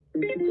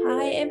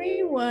Hi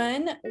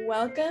everyone,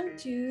 welcome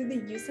to the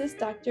Useless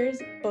Doctors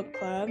Book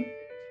Club.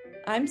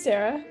 I'm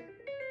Sarah.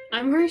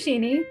 I'm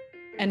Harshini.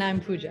 And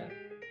I'm Pooja.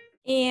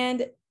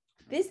 And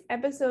this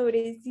episode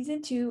is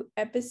season 2,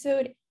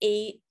 episode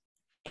 8,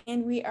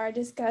 and we are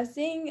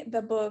discussing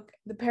the book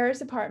The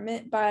Paris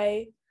Apartment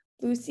by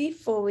Lucy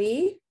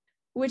Foley,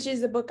 which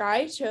is a book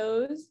I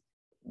chose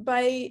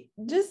by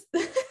just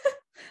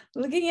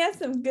looking at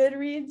some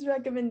Goodreads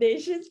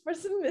recommendations for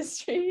some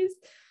mysteries.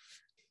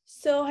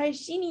 So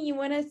Harshini, you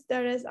want to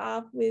start us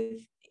off with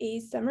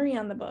a summary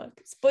on the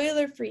book,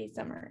 spoiler-free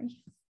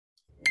summary.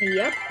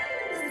 Yep.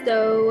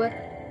 So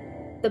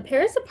The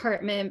Paris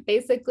Apartment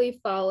basically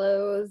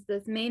follows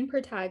this main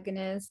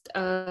protagonist,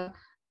 a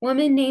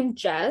woman named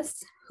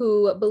Jess,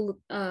 who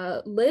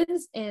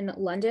lives in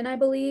London, I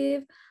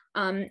believe.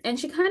 And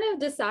she kind of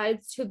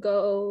decides to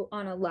go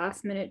on a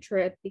last minute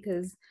trip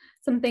because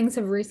some things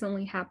have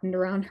recently happened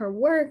around her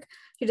work.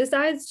 She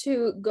decides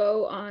to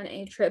go on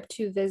a trip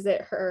to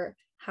visit her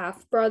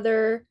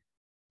half-brother,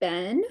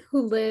 Ben,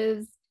 who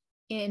lives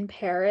in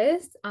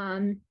Paris.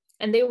 And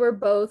they were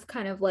both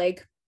kind of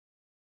like,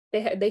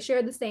 they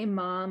shared the same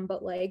mom,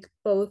 but like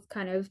both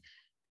kind of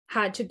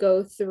had to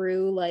go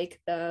through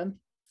like the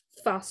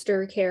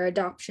foster care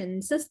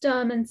adoption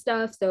system and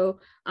stuff. So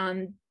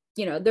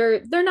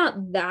they're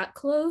not that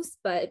close,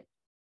 but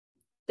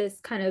this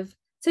kind of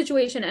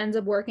situation ends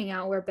up working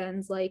out where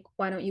Ben's like,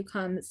 why don't you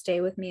come stay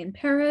with me in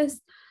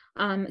Paris?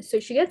 So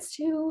she gets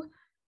to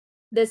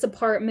this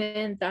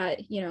apartment that,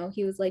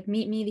 he was like,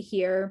 meet me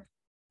here.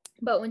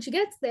 But when she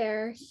gets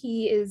there,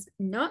 he is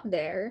not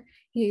there.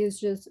 He is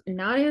just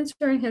not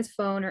answering his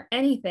phone or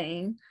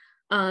anything.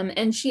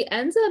 And she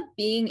ends up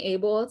being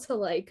able to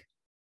like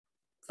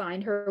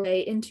find her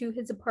way into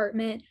his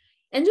apartment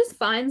and just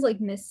finds like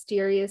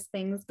mysterious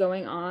things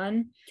going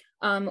on.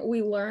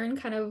 We learn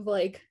kind of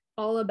like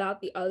all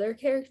about the other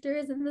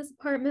characters in this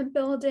apartment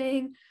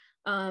building,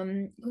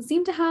 who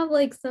seem to have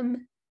like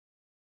some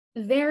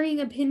varying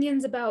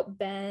opinions about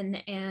Ben,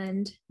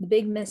 and the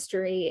big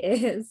mystery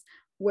is,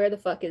 where the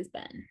fuck is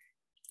Ben?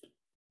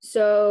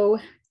 So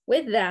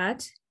with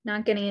that,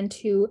 not getting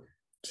into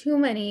too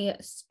many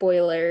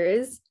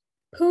spoilers,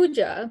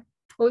 Pooja,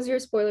 what was your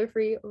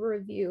spoiler-free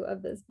review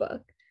of this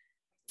book?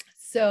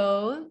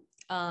 So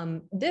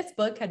this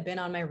book had been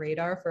on my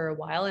radar for a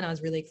while, and I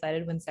was really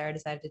excited when Sarah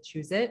decided to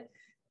choose it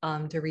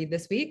to read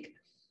this week.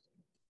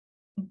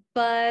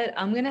 But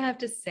I'm going to have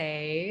to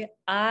say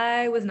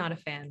I was not a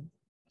fan.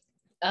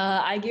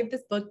 I gave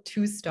this book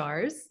 2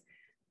 stars.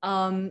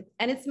 And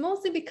it's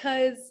mostly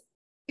because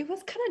it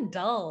was kind of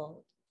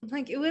dull.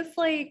 Like, it was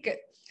like,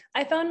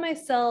 I found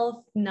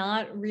myself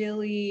not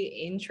really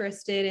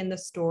interested in the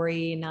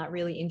story, not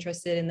really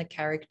interested in the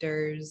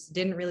characters,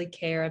 didn't really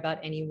care about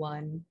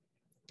anyone.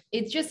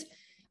 It's just,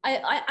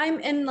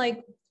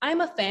 I'm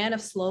a fan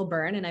of slow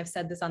burn, and I've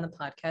said this on the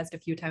podcast a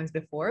few times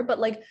before, but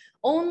like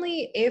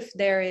only if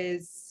there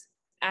is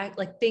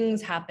like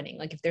things happening,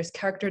 like if there's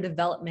character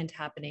development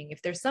happening,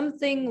 if there's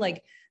something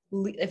like,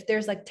 if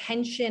there's like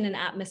tension and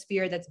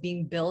atmosphere that's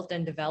being built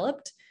and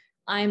developed,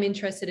 I'm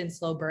interested in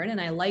slow burn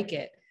and I like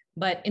it.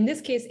 But in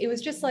this case, it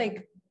was just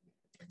like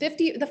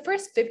the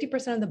first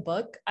 50% of the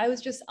book, I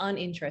was just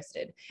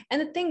uninterested. And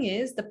the thing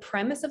is, the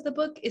premise of the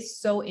book is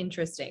so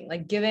interesting.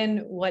 Like, given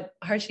what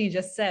Harshini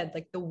just said,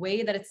 like the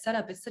way that it's set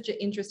up is such an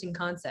interesting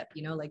concept,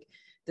 like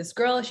this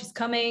girl, she's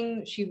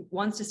coming, she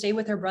wants to stay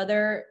with her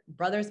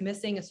brother's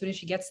missing. As soon as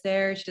she gets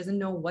there, she doesn't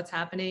know what's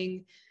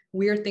happening,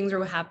 weird things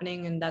are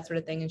happening and that sort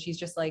of thing. And she's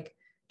just like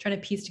trying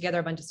to piece together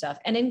a bunch of stuff.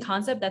 And in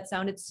concept, that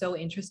sounded so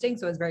interesting.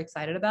 So I was very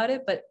excited about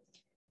it, but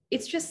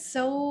it's just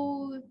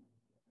so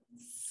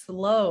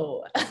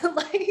slow.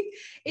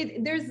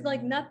 There's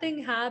like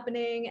nothing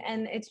happening.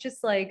 And it's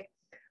just like,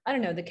 I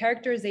don't know, the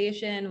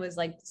characterization was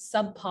like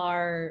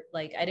subpar.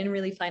 Like, I didn't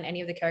really find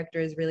any of the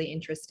characters really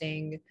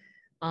interesting.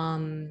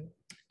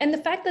 And the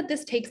fact that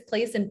this takes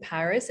place in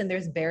Paris and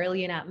there's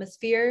barely an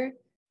atmosphere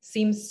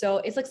seems so,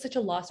 it's like such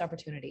a lost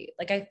opportunity.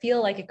 Like, I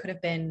feel like it could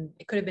have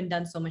been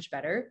done so much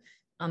better.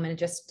 And it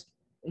just,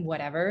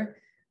 whatever.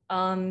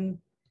 And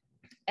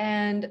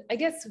I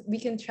guess we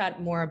can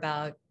chat more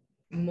about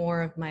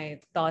more of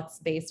my thoughts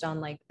based on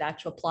like the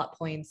actual plot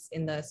points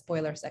in the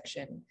spoiler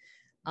section.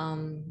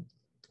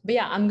 But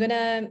yeah, I'm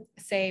gonna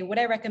say, would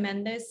I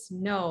recommend this?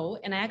 No.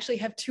 And I actually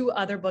have 2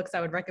 other books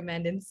I would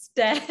recommend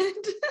instead.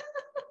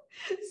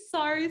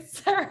 Sorry,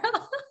 Sarah.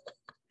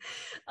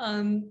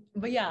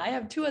 But yeah, I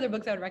have 2 other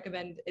books I would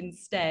recommend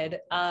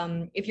instead.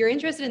 If you're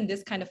interested in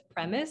this kind of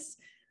premise,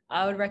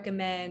 I would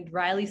recommend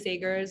Riley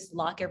Sager's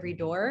Lock Every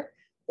Door,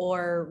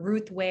 or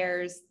Ruth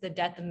Ware's The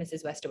Death of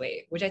Mrs.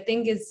 Westaway, which I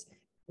think is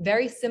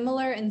very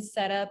similar in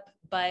setup,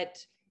 but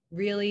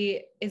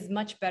really is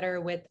much better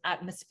with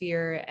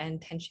atmosphere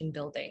and tension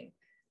building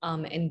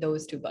in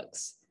those 2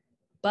 books.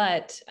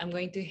 But I'm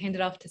going to hand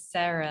it off to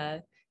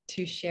Sarah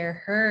to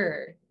share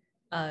her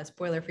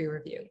spoiler-free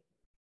review.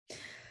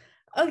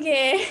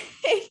 Okay.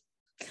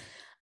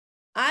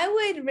 I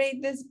would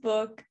rate this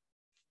book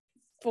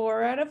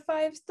 4 out of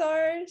 5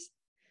 stars.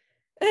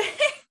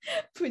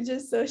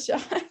 Pooja's so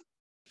shy.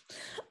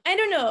 I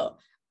don't know.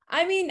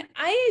 I mean,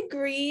 I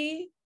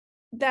agree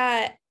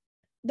that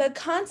the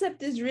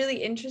concept is really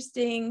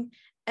interesting,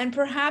 and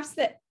perhaps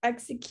the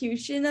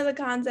execution of the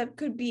concept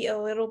could be a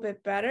little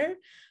bit better,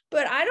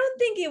 but I don't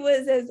think it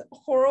was as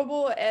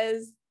horrible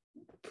as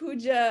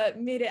Pooja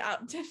made it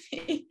out to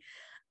be.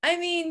 I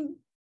mean,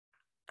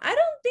 I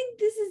don't think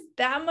this is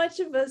that much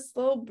of a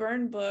slow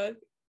burn book,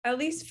 at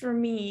least for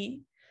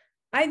me.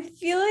 I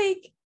feel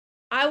like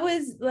I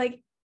was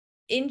like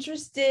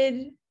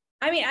interested.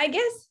 I mean, I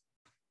guess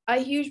a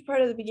huge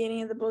part of the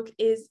beginning of the book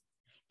is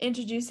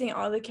introducing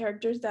all the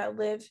characters that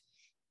live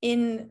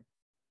in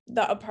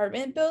the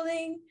apartment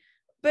building,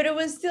 but it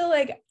was still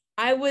like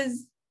I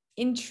was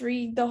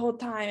intrigued the whole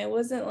time. It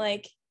wasn't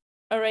like,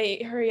 all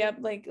right, hurry up,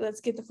 like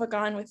let's get the fuck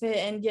on with it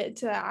and get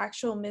to the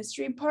actual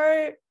mystery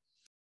part.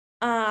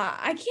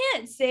 I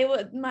can't say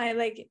what my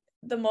like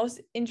the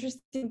most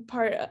interesting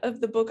part of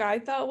the book I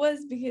thought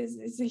was, because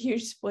it's a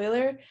huge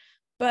spoiler,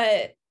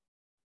 but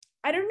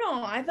I don't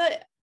know. I thought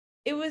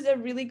it was a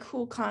really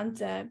cool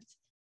concept,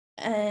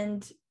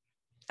 and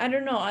I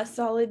don't know, a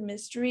solid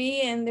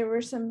mystery, and there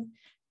were some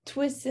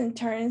twists and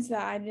turns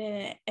that I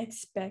didn't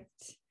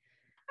expect.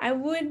 I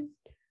would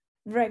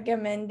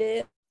recommend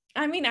it.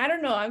 I mean, I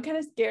don't know. I'm kind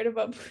of scared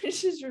about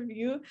Push's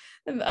review,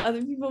 and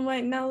other people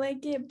might not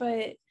like it,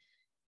 but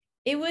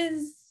it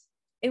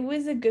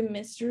was a good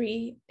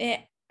mystery.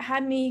 It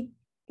had me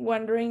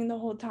wondering the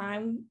whole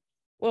time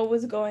what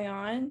was going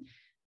on.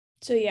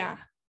 So yeah,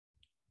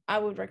 I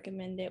would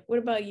recommend it. What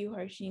about you,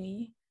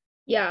 Harshini?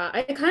 Yeah,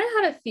 I kind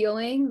of had a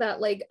feeling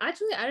that like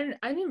actually I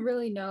didn't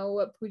really know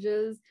what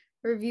Pooja's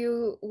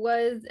review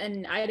was,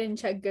 and I didn't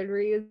check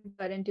Goodreads.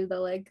 I didn't do the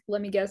like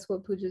let me guess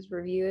what Pooja's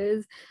review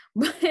is.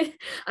 But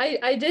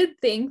I did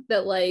think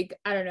that like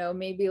I don't know,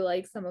 maybe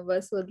like some of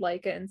us would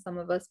like it and some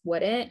of us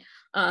wouldn't.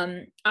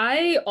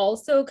 I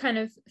also kind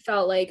of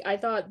felt like I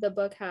thought the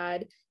book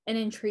had an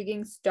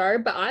intriguing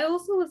start, but I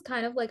also was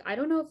kind of like I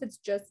don't know if it's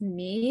just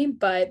me,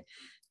 but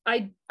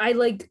I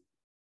like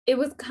it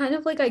was kind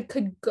of like I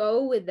could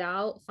go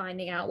without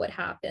finding out what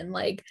happened.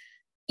 Like,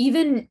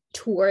 even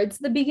towards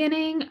the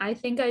beginning, I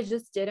think I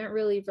just didn't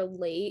really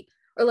relate,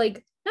 or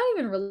like, not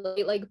even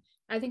relate. Like,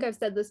 I think I've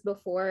said this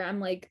before. I'm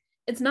like,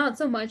 it's not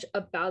so much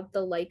about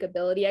the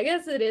likability. I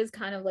guess it is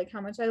kind of like how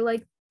much I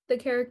like the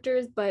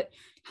characters, but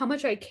how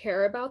much I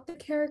care about the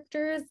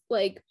characters,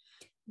 like,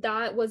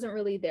 that wasn't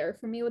really there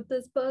for me with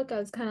this book. I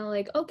was kind of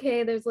like,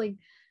 okay, there's like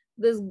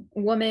this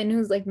woman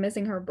who's like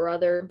missing her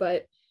brother,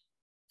 but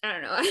I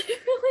don't know. I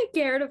didn't really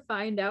care to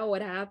find out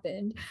what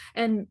happened.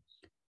 And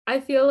I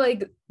feel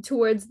like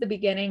towards the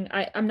beginning,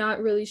 I'm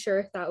not really sure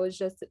if that was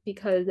just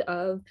because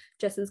of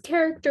Jess's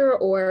character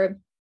or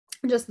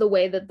just the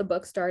way that the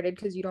book started,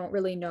 because you don't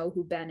really know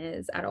who Ben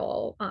is at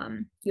all.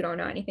 You don't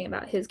know anything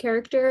about his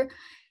character.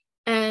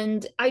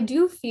 And I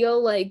do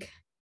feel like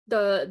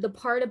the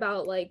part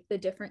about like the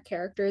different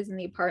characters in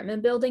the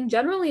apartment building,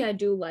 generally I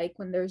do like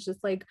when there's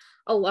just like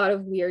a lot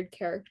of weird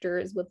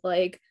characters with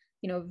like,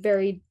 you know,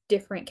 very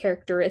different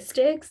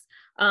characteristics.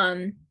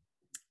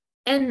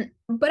 And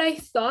but I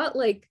thought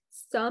like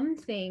some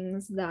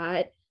things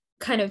that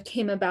kind of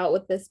came about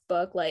with this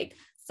book, like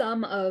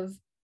some of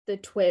the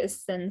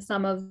twists and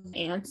some of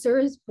the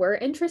answers were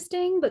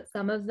interesting, but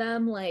some of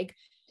them like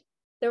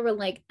they were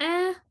like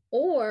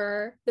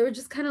or they were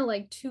just kind of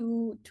like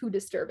too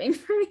disturbing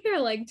for me, or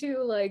like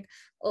too like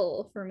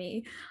oh for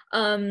me.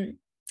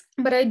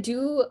 But I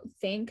do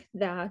think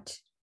that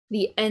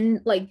the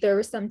end, like there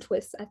were some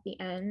twists at the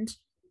end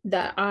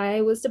that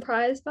I was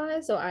surprised by,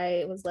 so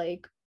I was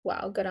like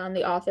wow, good on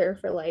the author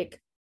for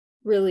like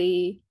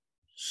really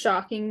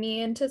shocking me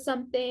into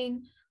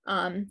something.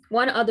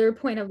 One other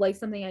point of like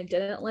something I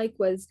didn't like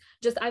was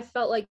just I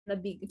felt like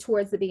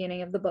towards the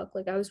beginning of the book,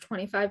 like I was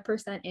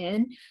 25%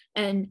 in,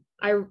 and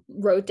I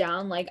wrote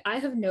down like I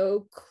have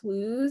no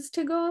clues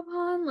to go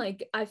upon.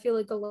 Like I feel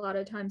like a lot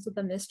of times with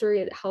a mystery,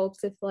 it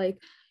helps if like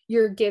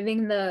you're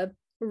giving the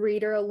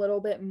reader a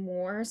little bit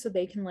more so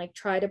they can like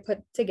try to put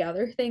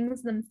together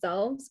things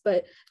themselves.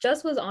 But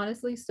Jess was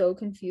honestly so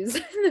confused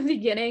in the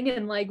beginning,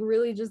 and like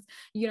really just,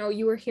 you know,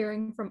 you were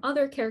hearing from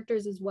other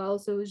characters as well,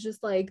 so it was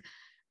just like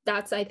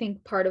that's I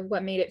think part of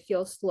what made it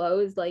feel slow,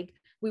 is like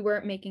we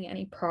weren't making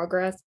any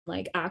progress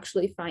like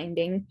actually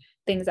finding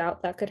things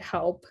out that could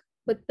help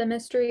with the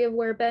mystery of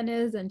where Ben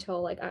is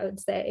until like I would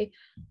say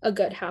a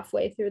good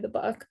halfway through the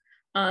book.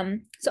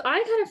 So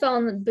I kind of fell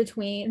in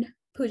between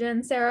Pooja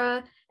and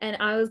Sarah, and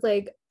I was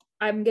like,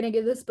 I'm gonna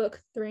give this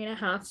book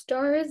 3.5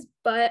 stars,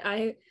 but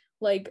I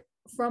like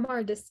from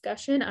our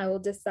discussion, I will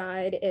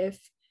decide if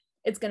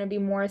it's gonna be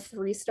more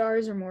 3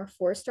 stars or more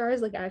 4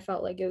 stars. Like I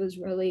felt like it was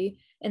really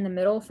in the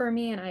middle for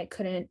me, and I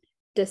couldn't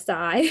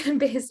decide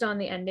based on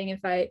the ending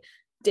if I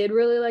did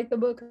really like the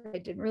book or I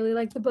didn't really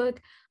like the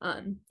book.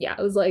 Yeah,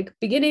 it was like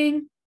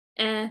beginning,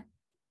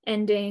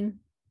 ending,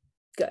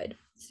 good.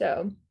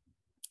 So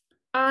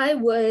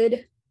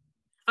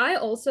I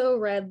also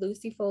read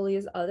Lucy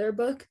Foley's other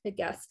book, The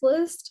Guest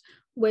List,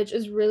 which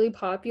is really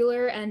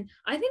popular. And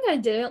I think I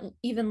didn't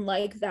even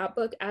like that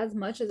book as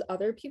much as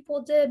other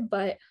people did,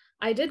 but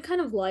I did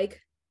kind of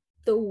like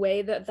the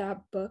way that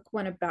that book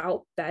went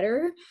about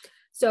better.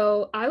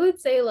 So I would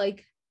say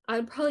like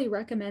I'd probably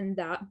recommend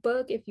that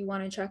book if you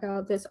want to check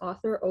out this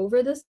author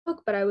over this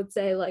book, but I would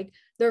say like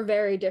they're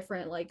very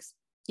different, like,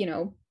 you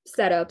know,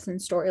 setups and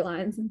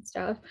storylines and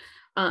stuff.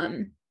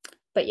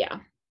 But yeah.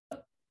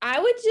 I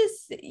would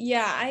just,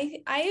 yeah,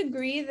 I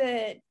agree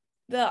that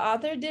the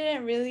author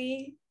didn't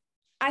really,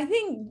 I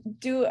think,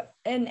 do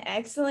an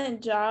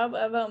excellent job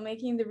about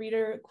making the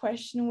reader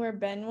question where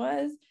Ben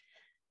was,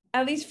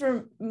 at least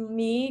for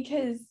me,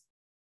 because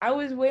I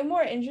was way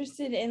more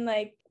interested in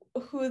like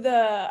who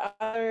the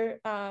other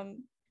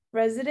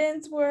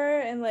residents were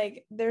and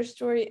like their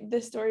story,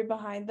 the story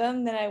behind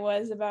them, than I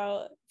was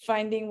about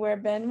finding where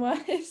Ben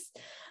was.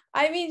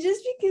 I mean,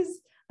 just because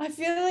I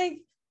feel like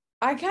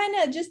I kind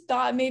of just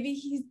thought maybe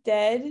he's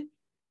dead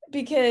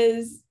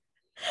because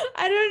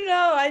I don't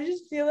know. I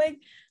just feel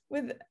like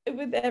with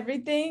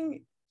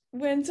everything,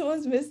 when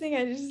someone's missing,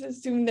 I just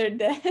assume they're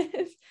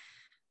dead.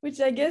 Which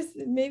I guess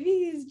maybe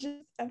is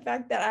just a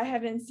fact that I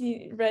haven't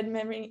read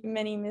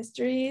many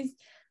mysteries.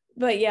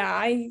 But yeah,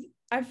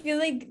 I feel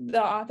like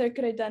the author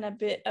could have done a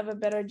bit of a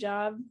better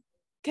job,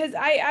 because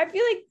I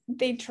feel like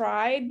they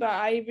tried, but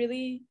I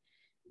really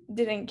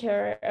didn't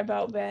care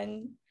about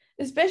Ben,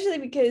 especially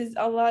because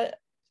a lot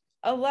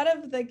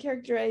of the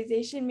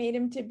characterization made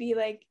him to be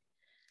like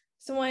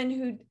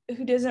someone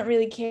who doesn't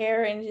really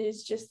care and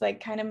is just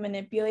like kind of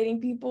manipulating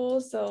people.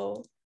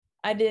 So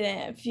I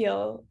didn't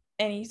feel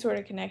any sort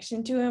of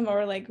connection to him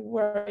or like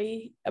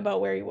worry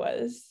about where he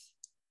was.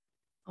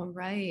 All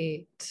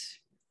right.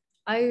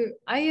 I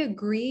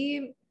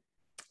agree.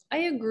 I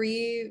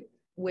agree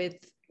with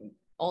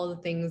all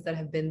the things that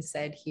have been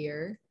said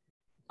here.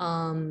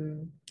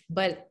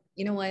 But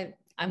you know what?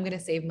 I'm gonna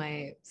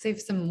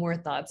save some more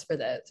thoughts for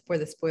the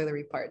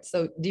spoilery part.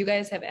 So do you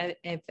guys have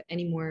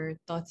any more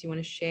thoughts you want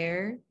to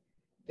share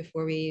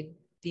before we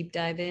deep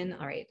dive in?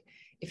 All right.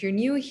 If you're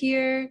new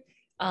here,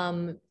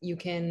 you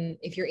can,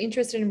 if you're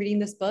interested in reading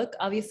this book,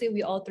 obviously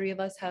we all three of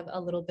us have a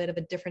little bit of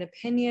a different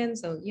opinion.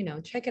 So, you know,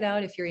 check it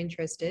out if you're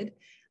interested.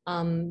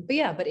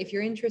 But if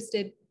you're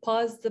interested,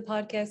 pause the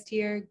podcast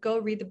here, go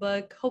read the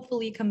book,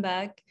 hopefully come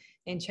back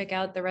and check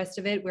out the rest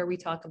of it where we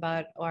talk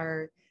about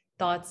our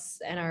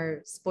thoughts and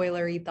our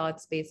spoilery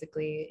thoughts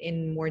basically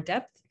in more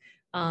depth.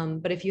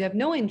 But if you have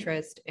no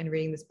interest in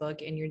reading this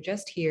book and you're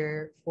just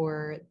here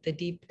for the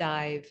deep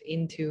dive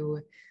into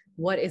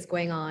what is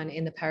going on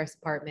in the Paris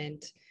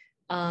apartment,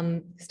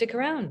 stick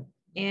around.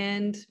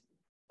 And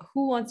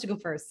who wants to go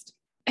first?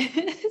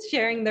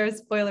 Sharing their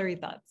spoilery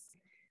thoughts.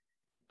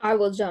 I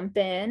will jump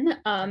in.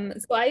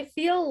 So I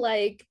feel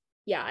like,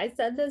 yeah, I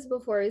said this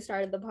before we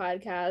started the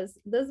podcast.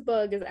 This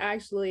book is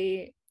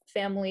actually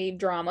family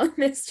drama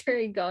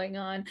mystery going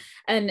on.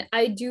 And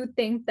I do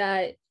think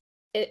that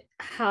it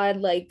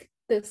had like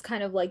this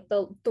kind of like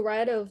the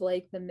thread of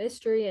like the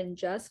mystery and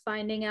just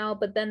finding out,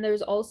 but then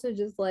there's also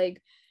just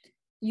like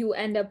you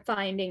end up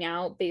finding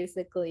out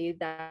basically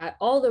that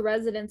all the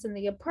residents in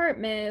the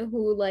apartment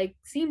who like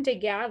seem to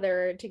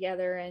gather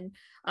together,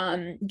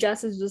 and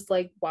Jess is just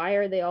like, why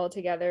are they all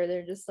together?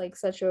 They're just like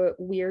such a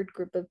weird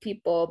group of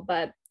people,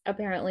 but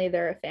apparently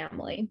they're a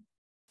family.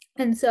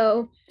 And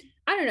so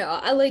I don't know,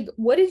 I like,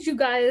 what did you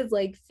guys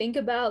like think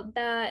about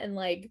that, and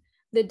like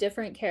the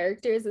different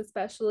characters,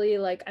 especially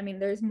like, I mean,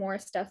 there's more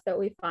stuff that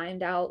we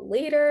find out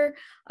later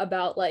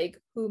about like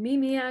who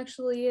Mimi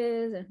actually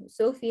is and who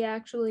Sophie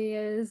actually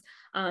is.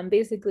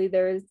 Basically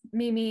there's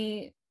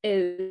Mimi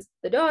is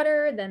the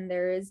daughter, then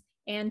there's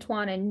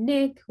Antoine and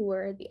Nick who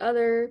are the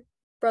other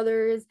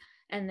brothers,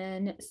 and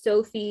then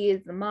Sophie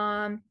is the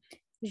mom,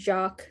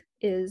 Jacques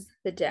is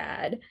the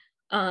dad.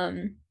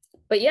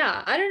 But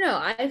yeah, I don't know,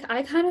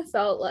 I kind of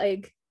felt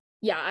like,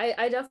 yeah,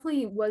 I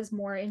definitely was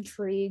more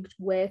intrigued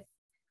with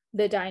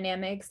the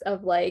dynamics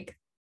of like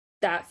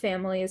that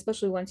family,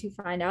 especially once you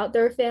find out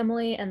they're a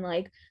family. And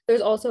like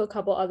there's also a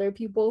couple other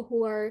people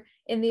who are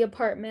in the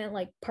apartment,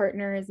 like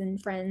partners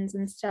and friends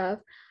and stuff.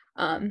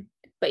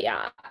 But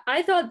yeah,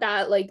 I thought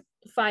that like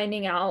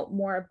finding out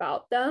more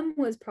about them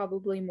was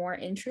probably more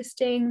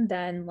interesting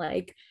than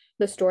like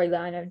the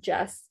storyline of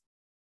Jess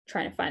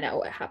trying to find out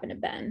what happened to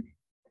Ben,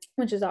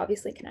 which is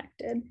obviously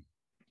connected.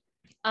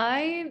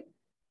 I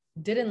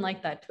didn't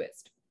like that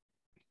twist.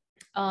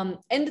 And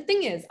the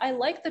thing is, I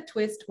like the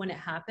twist when it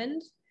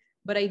happened,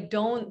 but I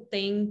don't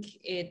think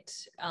it,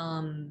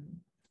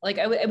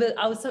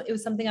 it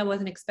was something I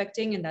wasn't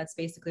expecting. And that's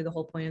basically the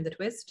whole point of the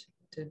twist,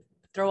 to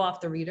throw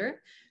off the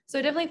reader. So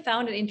I definitely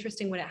found it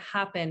interesting when it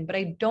happened, but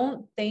I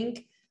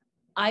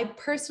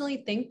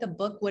personally think the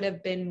book would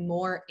have been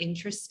more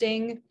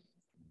interesting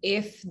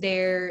if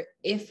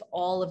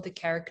all of the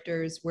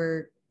characters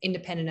were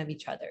independent of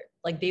each other,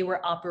 like they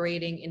were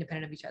operating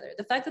independent of each other.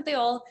 The fact that they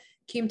all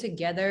came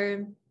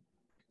together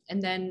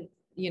and then,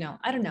 you know,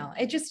 I don't know,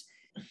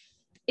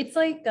 it's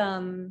like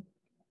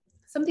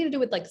something to do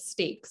with like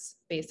stakes,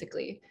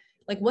 basically.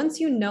 Like once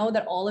you know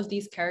that all of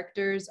these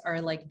characters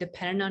are like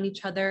dependent on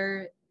each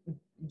other,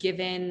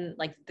 given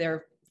like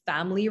their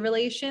family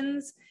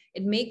relations,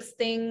 it makes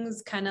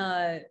things kind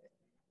of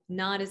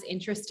not as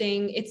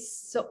interesting.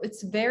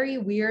 It's very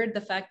weird,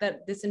 the fact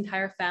that this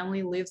entire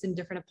family lives in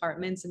different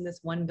apartments in this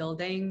one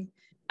building.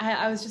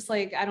 I was just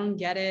like, I don't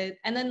get it.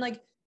 And then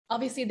like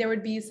obviously there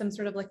would be some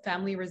sort of like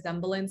family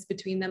resemblance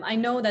between them. I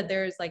know that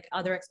there's like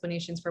other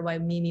explanations for why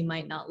Mimi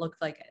might not look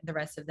like the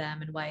rest of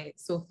them, and why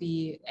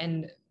Sophie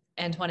and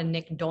Antoine and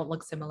Nick don't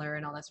look similar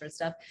and all that sort of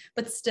stuff.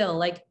 But still,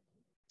 like,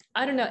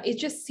 I don't know. It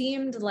just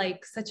seemed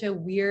like such a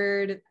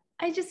weird,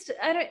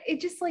 it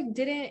just like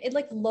didn't, it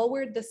like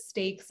lowered the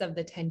stakes of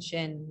the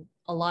tension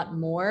a lot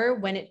more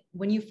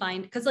when you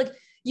find, because like,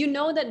 you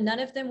know that none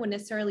of them would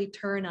necessarily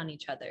turn on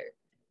each other.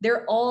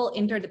 They're all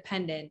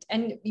interdependent.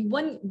 And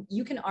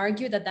you can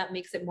argue that that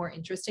makes it more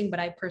interesting, but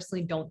I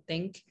personally don't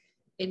think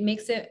it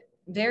makes it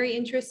very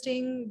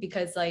interesting,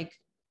 because like,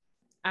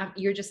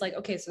 you're just like,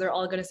 okay, so they're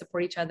all going to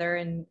support each other.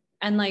 And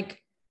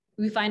like,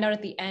 we find out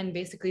at the end,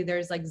 basically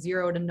there's like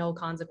zero to no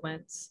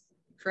consequence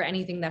for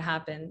anything that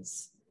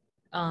happens.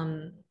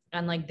 And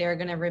like, they're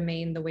going to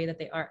remain the way that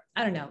they are.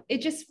 I don't know.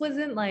 It just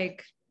wasn't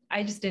like,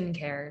 I just didn't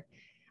care.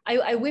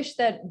 I wish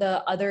that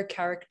the other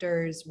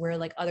characters were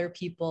like other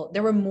people.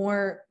 There were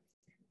more,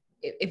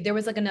 if there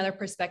was like another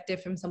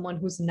perspective from someone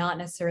who's not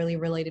necessarily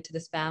related to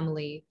this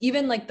family.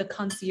 Even like the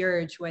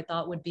concierge, who I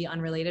thought would be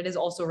unrelated, is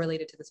also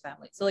related to this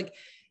family. So like,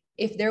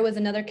 if there was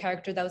another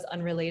character that was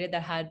unrelated,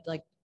 that had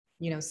like,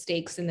 you know,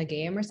 stakes in the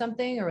game or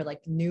something, or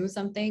like knew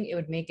something, it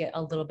would make it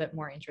a little bit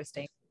more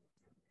interesting.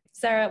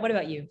 Sarah, what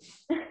about you?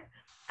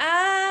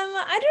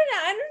 I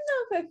don't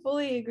know if I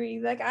fully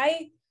agree. Like,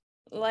 I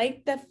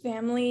like the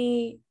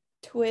family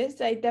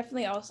twist. I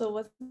definitely also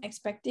wasn't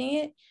expecting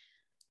it.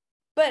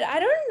 But I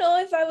don't know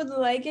if I would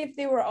like if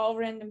they were all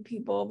random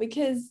people,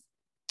 because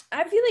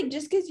I feel like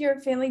just because you're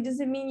a family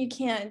doesn't mean you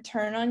can't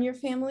turn on your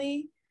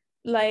family.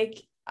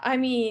 Like, I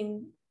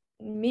mean,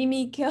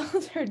 Mimi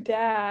killed her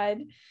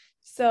dad.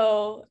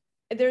 So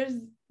there's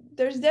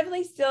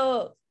definitely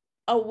still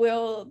a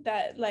will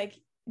that, like,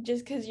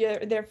 just because you're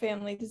their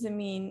family doesn't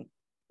mean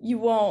you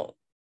won't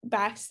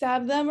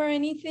backstab them or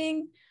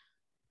anything.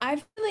 I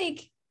feel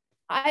like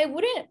I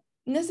wouldn't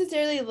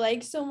necessarily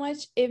like so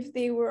much if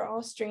they were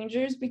all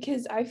strangers,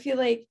 because I feel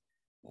like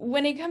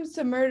when it comes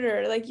to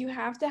murder, like, you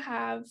have to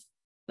have,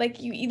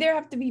 like, you either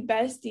have to be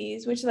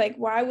besties, which, like,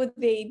 why would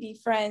they be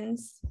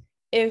friends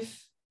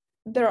if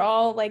they're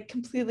all like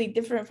completely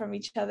different from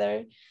each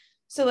other?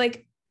 So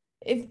like,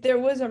 if there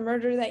was a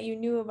murder that you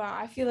knew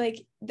about, I feel like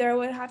there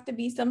would have to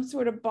be some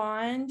sort of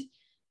bond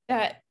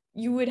that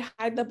you would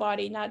hide the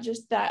body, not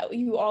just that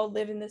you all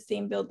live in the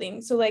same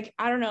building. So like,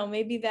 I don't know,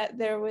 maybe that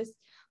there was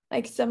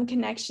like some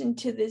connection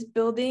to this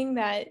building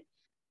that,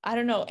 I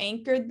don't know,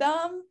 anchored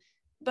them.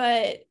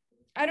 But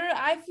I don't know,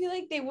 I feel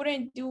like they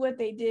wouldn't do what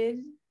they did,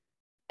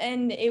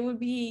 and it would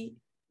be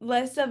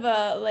less of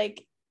a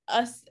like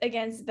us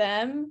against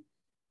them.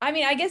 I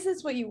mean, I guess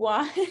that's what you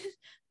want,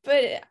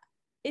 but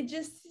it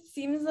just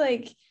seems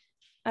like,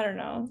 I don't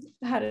know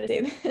how to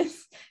say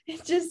this.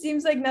 It just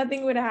seems like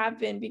nothing would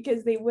happen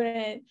because they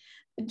wouldn't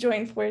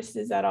join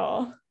forces at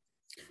all.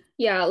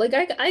 Yeah, like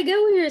I get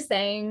what you're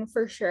saying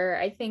for sure.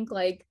 I think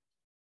like,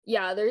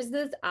 yeah, there's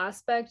this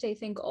aspect, I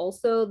think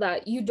also,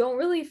 that you don't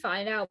really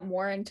find out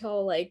more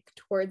until like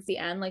towards the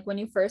end. Like when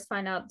you first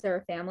find out they're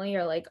a family,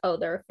 you're like, oh,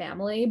 they're a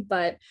family.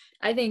 But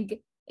I think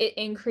it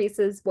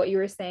increases what you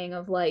were saying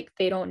of like,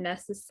 they don't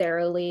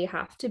necessarily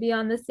have to be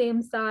on the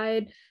same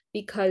side,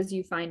 because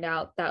you find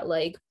out that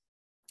like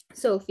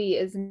Sophie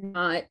is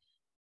not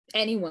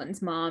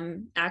anyone's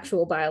mom,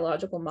 actual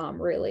biological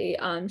mom, really.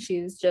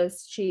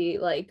 She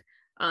like,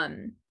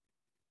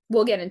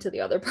 we'll get into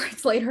the other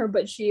parts later,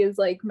 but she is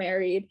like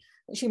married.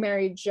 She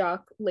married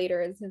Jacques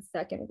later as his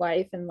second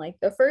wife, and like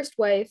the first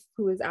wife,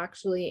 who was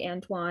actually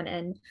Antoine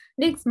and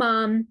Nick's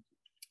mom,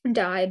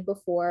 died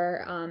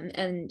before.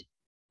 And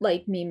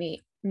like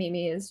Mimi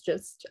is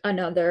just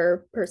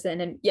another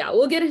person, and yeah,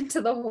 we'll get into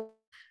the whole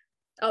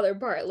other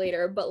part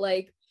later. But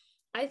like,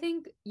 I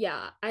think,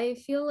 yeah, I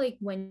feel like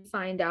when you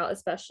find out,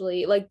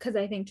 especially like, because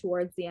I think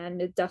towards the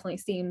end, it definitely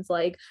seems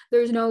like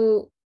there's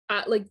no,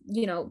 like,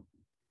 you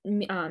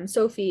know,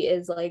 Sophie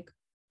is like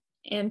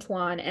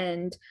Antoine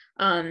and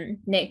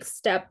Nick's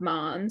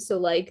stepmom. So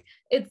like,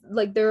 it's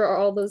like there are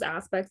all those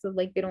aspects of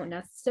like, they don't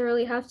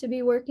necessarily have to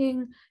be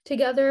working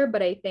together.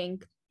 But I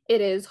think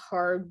it is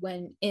hard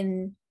when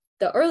in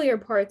the earlier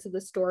parts of the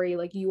story,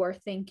 like, you are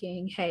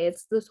thinking, hey,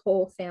 it's this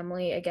whole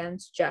family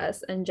against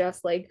Jess, and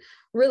Jess like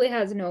really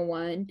has no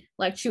one.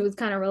 Like, she was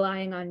kind of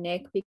relying on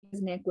Nick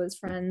because Nick was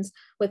friends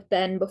with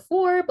Ben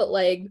before, but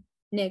like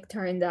Nick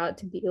turned out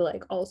to be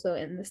like also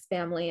in this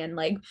family, and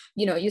like,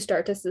 you know, you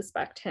start to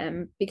suspect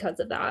him because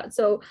of that.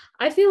 So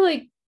I feel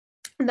like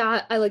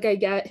that I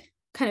get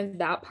kind of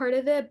that part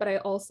of it, but I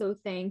also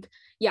think,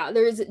 yeah,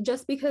 there's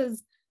just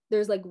because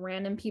there's like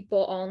random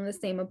people all in the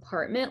same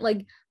apartment,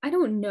 like, I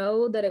don't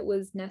know that it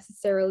was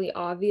necessarily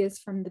obvious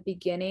from the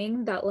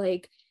beginning that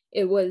like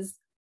it was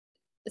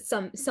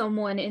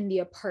someone in the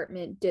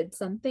apartment did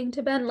something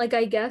to Ben. Like,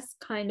 I guess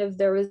kind of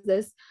there was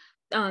this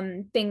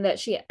thing that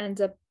she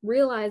ends up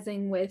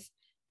realizing with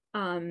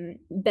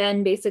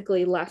Ben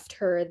basically left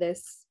her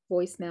this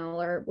voicemail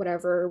or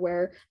whatever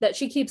where that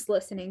she keeps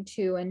listening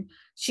to, and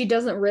she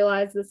doesn't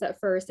realize this at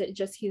first. It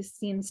just he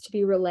seems to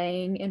be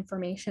relaying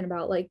information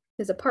about like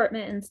his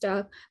apartment and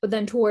stuff, but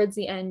then towards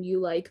the end you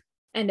like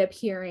end up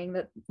hearing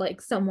that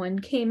like someone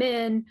came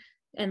in,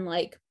 and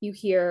like you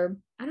hear,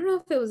 I don't know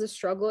if it was a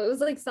struggle, it was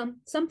like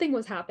something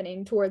was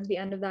happening towards the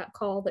end of that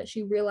call that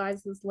she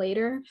realizes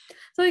later.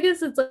 So I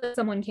guess it's like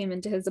someone came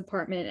into his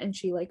apartment and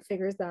she like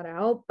figures that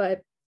out,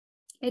 but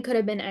it could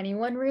have been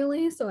anyone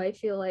really. So I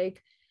feel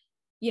like,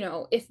 you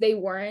know, if they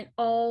weren't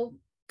all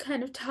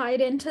kind of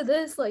tied into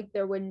this, like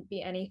there wouldn't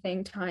be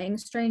anything tying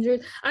strangers.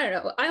 I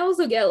don't know. I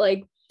also get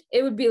like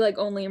it would be like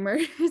Only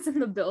Murders in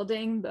the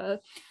Building, the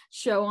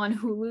show on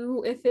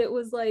Hulu, if it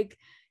was like,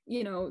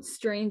 you know,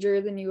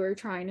 strangers and you were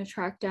trying to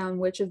track down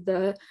which of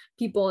the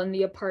people in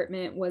the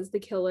apartment was the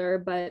killer.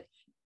 But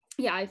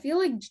yeah, I feel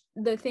like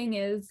the thing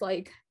is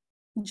like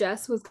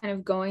Jess was kind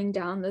of going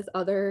down this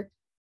other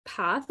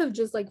path of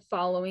just like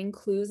following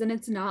clues, and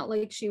it's not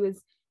like she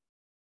was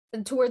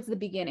towards the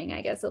beginning,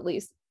 I guess at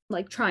least,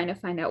 like trying to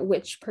find out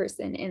which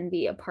person in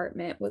the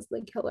apartment was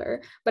the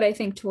killer. But I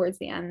think towards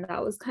the end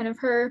that was kind of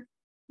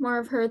more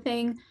of her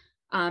thing.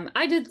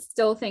 I did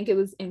still think it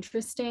was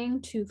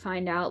interesting to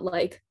find out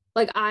like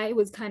I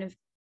was kind of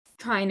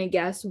trying to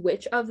guess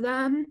which of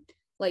them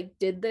like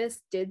did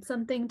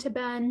something to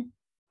Ben,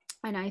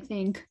 and I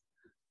think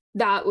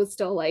that was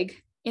still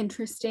like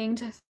interesting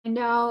to find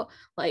out.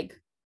 Like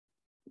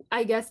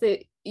I guess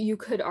that you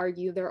could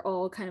argue they're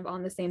all kind of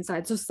on the same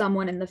side. So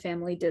someone in the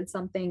family did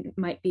something,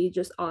 might be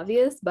just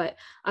obvious, but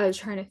I was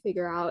trying to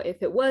figure out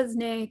if it was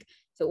Nick,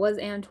 if it was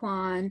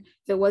Antoine,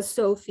 if it was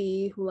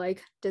Sophie who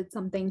like did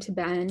something to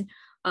Ben.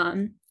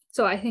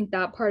 So I think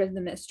that part of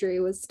the mystery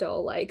was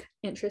still like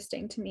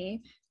interesting to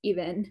me,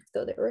 even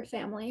though they were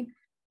family.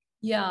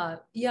 Yeah,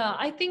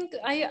 I think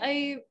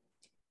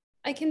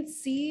I can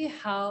see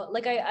how,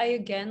 like, I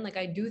again, like,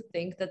 I do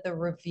think that the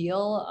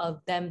reveal of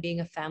them being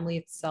a family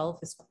itself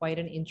is quite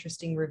an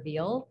interesting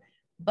reveal,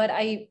 but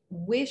I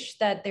wish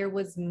that there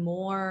was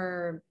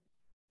more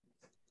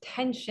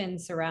tension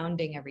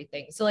surrounding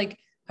everything. So, like,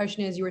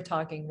 Harshini, as you were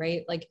talking,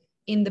 right? Like,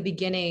 in the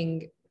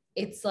beginning,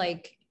 it's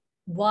like,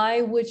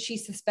 why would she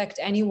suspect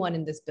anyone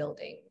in this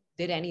building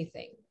did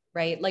anything,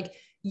 right? Like,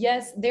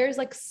 yes, there's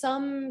like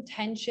some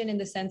tension in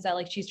the sense that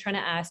like she's trying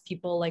to ask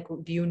people like,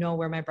 do you know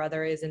where my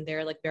brother is? And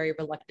they're like very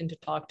reluctant to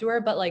talk to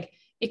her, but like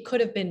it could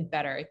have been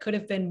better. It could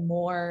have been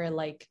more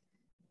like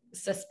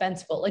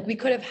suspenseful. Like we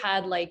could have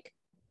had like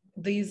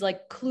these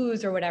like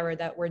clues or whatever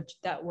that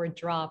were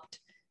dropped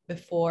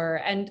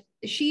before. And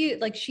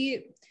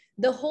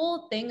the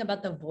whole thing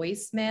about the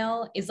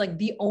voicemail is like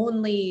the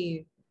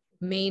only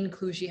main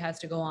clue she has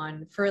to go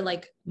on for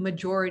like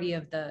majority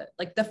of the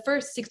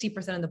first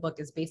 60% of the book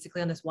is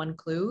basically on this one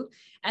clue.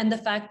 And the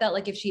fact that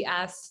like if she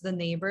asks the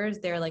neighbors,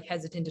 they're like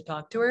hesitant to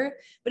talk to her.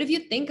 But if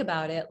you think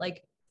about it,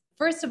 like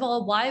first of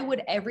all, why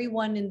would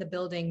everyone in the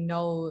building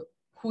know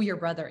who your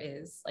brother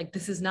is? Like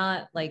this is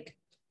not like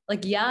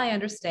yeah, I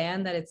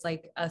understand that it's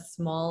like a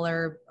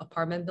smaller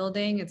apartment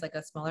building, it's like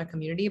a smaller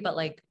community, but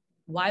like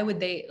why would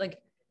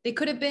they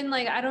could have been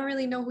like, I don't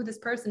really know who this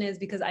person is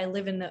because I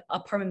live in the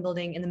apartment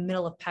building in the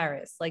middle of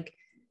Paris. Like,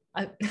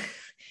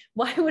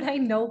 why would I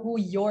know who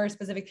your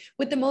specific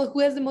who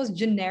has the most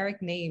generic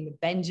name,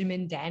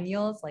 Benjamin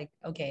Daniels? Like,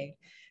 okay,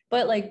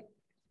 but like,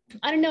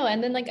 I don't know.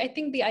 And then like, I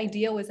think the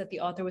idea was that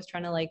the author was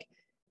trying to like,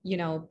 you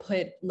know,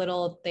 put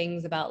little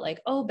things about like,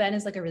 oh, Ben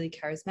is like a really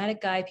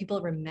charismatic guy. People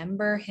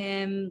remember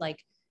him,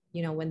 like,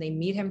 you know, when they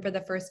meet him for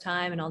the first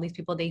time, and all these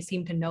people, they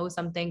seem to know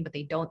something, but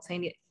they don't say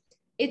anything.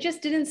 It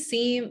just didn't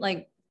seem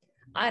like,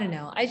 I don't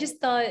know. I just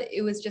thought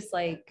it was just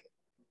like,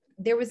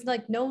 there was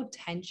like no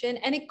tension,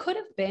 and it could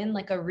have been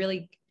like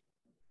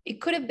it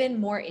could have been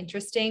more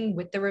interesting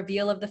with the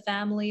reveal of the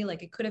family.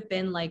 Like it could have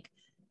been like,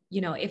 you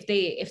know, if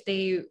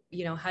they,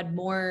 you know, had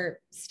more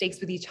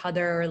stakes with each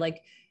other, or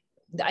like,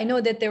 I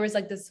know that there was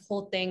like this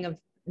whole thing of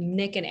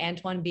Nick and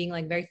Antoine being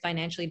like very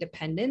financially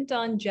dependent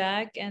on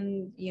Jack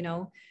and, you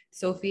know,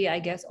 Sophie, I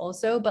guess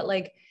also, but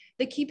like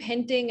they keep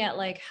hinting at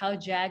like how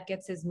Jack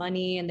gets his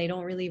money, and they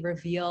don't really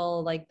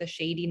reveal like the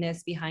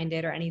shadiness behind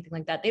it or anything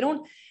like that.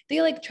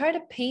 They like try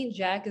to paint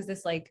Jack as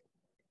this like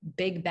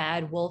big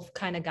bad wolf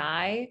kind of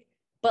guy,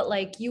 but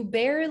like you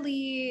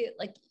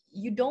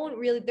don't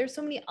really, there's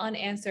so many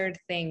unanswered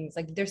things.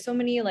 Like there's so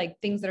many like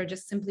things that are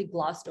just simply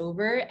glossed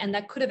over, and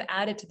that could have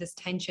added to this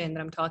tension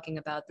that I'm talking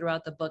about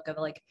throughout the book of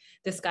like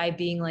this guy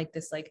being like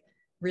this like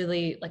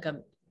really like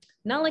a,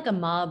 not like a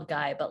mob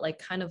guy, but like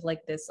kind of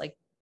like this like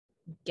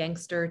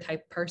gangster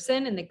type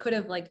person. And they could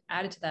have like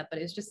added to that, but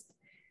it's just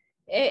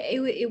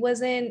it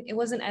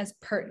wasn't as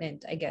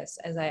pertinent, I guess,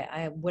 as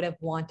I would have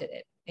wanted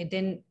it. It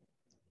didn't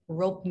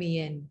rope me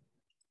in.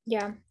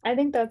 Yeah, I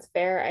think that's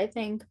fair. I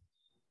think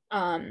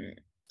I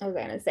was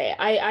gonna say,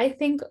 I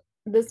think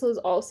this was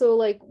also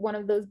like one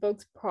of those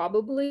books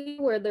probably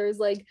where there's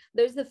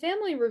the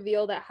family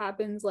reveal that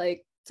happens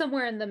like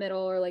somewhere in the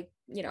middle, or like,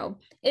 you know,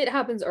 it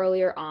happens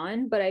earlier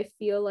on, but I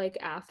feel like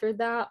after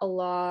that a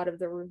lot of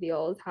the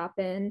reveals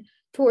happen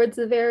towards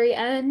the very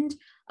end.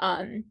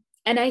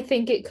 And I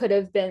think it could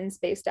have been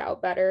spaced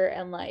out better,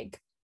 and like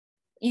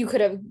you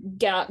could have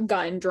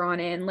gotten drawn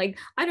in. Like,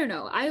 I don't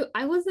know.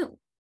 I wasn't,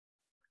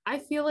 I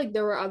feel like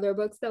there were other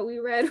books that we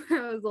read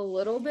where I was a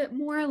little bit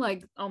more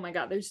like, oh my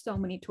God, there's so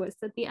many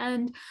twists at the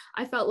end.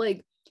 I felt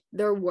like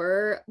there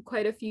were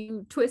quite a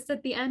few twists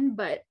at the end,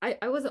 but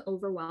I wasn't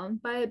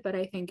overwhelmed by it. But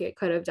I think it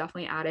could have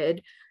definitely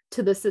added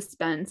to the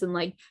suspense, and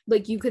like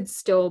you could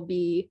still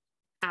be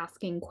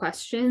asking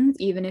questions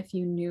even if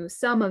you knew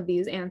some of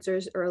these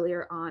answers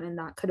earlier on, and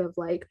that could have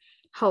like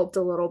helped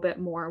a little bit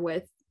more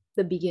with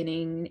the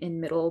beginning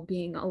and middle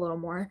being a little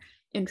more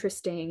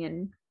interesting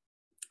and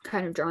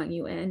kind of drawing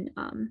you in.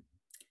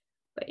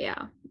 But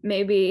yeah,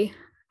 maybe,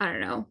 I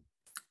don't know,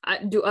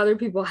 do other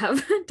people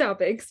have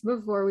topics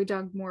before we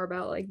talk more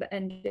about like the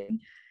ending?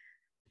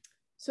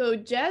 So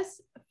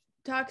Jess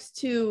talks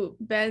to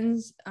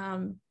Ben's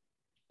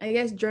I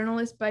guess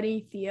journalist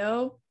buddy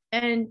Theo,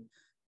 and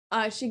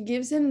she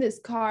gives him this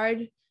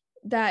card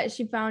that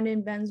she found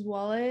in Ben's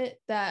wallet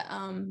that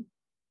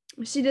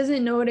she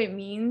doesn't know what it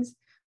means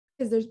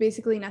because there's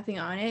basically nothing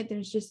on it.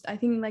 There's just, I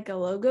think, like a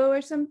logo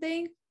or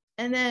something.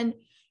 And then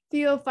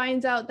Theo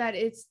finds out that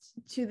it's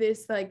to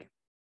this like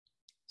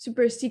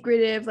super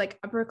secretive, like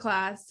upper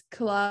class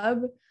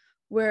club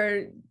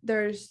where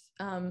there's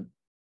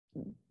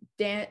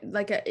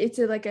like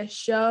a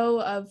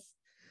show of,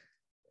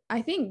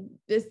 I think,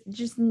 this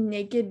just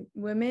naked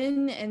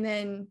women, and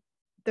then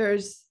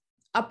there's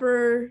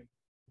they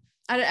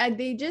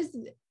just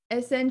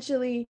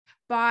essentially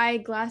buy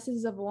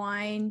glasses of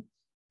wine,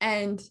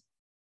 and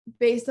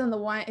based on the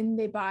wine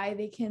they buy,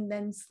 they can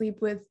then sleep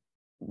with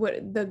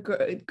what the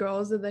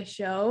girls of the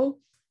show.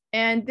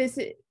 And this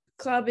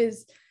club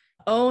is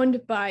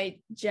owned by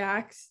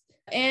Jax,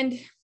 and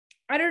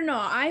I don't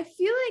know, I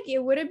feel like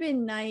it would have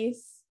been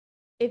nice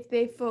if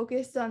they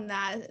focused on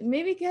that,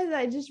 maybe because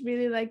I just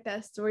really like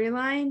that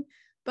storyline.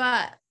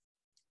 But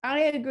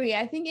I agree,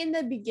 I think in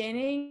the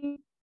beginning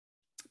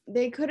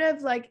they could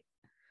have like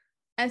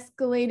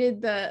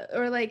escalated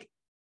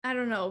I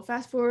don't know,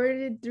 fast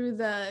forwarded through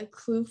the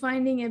clue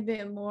finding a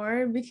bit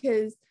more,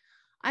 because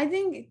I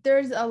think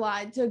there's a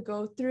lot to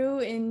go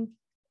through in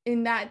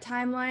that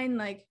timeline,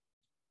 like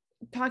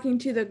talking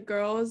to the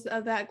girls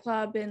of that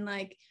club, and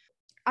like,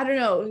 I don't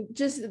know,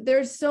 just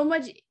there's so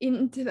much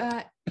into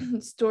that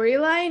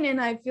storyline, and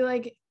I feel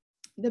like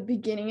the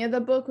beginning of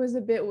the book was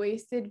a bit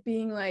wasted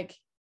being like,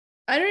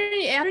 I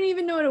don't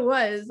even know what it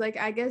was, like,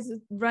 I guess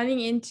running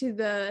into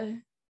the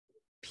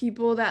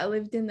people that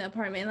lived in the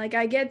apartment. Like,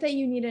 I get that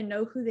you need to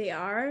know who they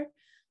are,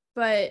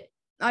 but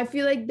I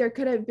feel like there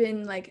could have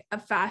been like a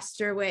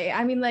faster way.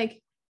 I mean,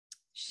 like,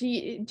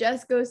 she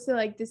just goes to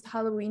like this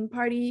Halloween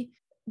party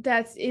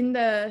that's in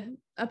the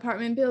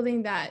apartment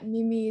building that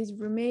Mimi's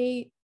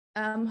roommate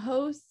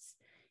hosts.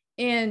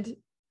 And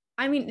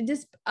I mean,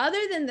 just other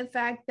than the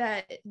fact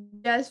that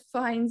Jess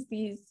finds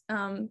these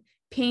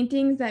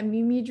paintings that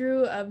Mimi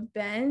drew of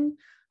Ben,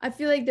 I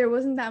feel like there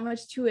wasn't that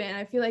much to it. And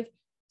I feel like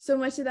so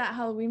much of that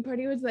Halloween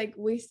party was like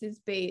wasted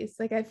space.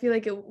 Like, I feel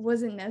like it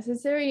wasn't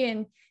necessary.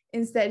 And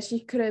instead she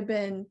could have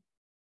been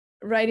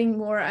writing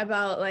more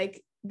about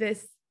like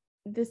this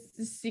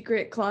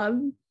secret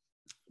club.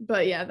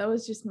 But yeah, that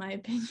was just my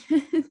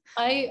opinion.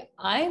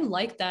 I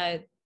like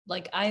that.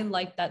 Like, I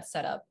like that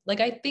setup. Like,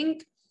 I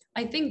think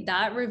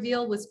that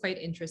reveal was quite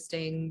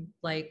interesting.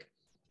 Like,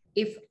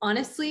 if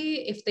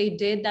honestly, if they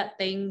did that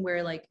thing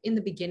where like in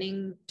the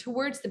beginning,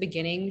 towards the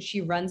beginning,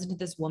 she runs into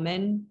this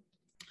woman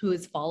who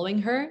is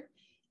following her,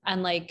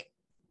 and like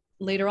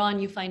later on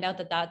you find out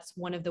that that's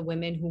one of the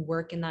women who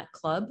work in that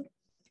club,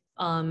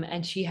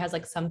 and she has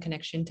like some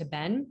connection to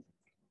Ben.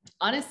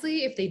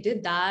 Honestly, if they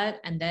did that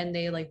and then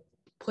they like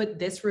put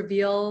this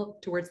reveal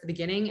towards the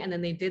beginning and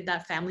then they did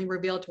that family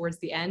reveal towards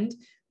the end,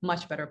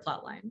 much better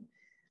plot line.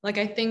 Like,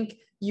 I think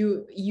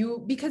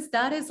you because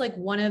that is like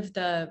one of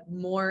the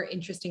more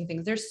interesting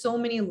things. There's so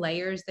many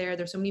layers there.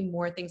 There's so many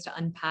more things to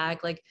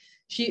unpack. Like,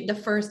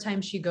 the first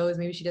time she goes,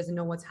 maybe she doesn't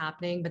know what's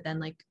happening, but then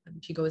like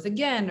she goes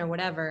again or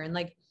whatever. And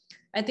like,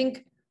 I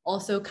think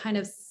also kind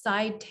of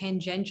side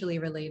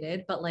tangentially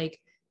related, but like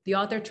the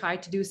author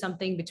tried to do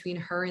something between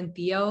her and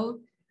Theo,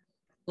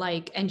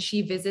 like, and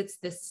she visits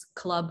this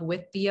club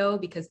with Theo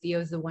because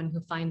Theo's the one who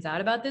finds out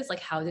about this.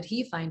 Like, how did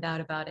he find out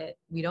about it?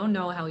 We don't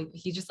know how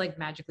he just like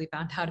magically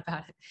found out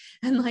about it.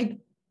 And like,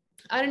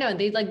 I don't know,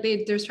 they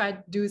just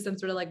tried to do some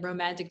sort of like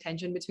romantic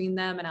tension between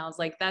them. And I was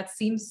like, that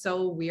seems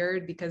so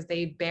weird because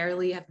they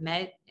barely have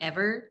met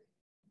ever.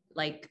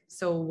 Like,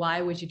 so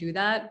why would you do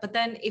that? But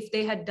then if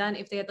they had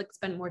like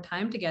spent more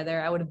time together,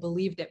 I would have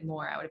believed it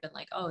more. I would have been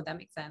like, oh, that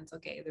makes sense.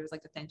 Okay, there's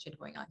like the tension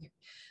going on here.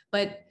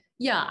 But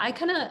yeah, I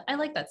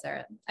like that,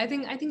 Sarah. I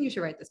think you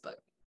should write this book.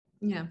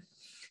 Yeah.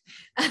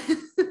 Yeah,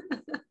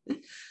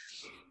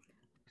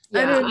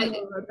 I don't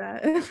know about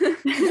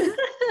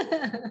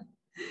that.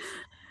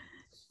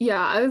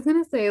 Yeah, I was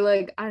gonna say,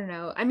 like, I don't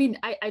know. I mean,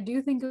 I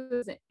do think it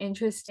was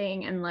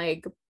interesting, and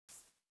like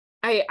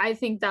I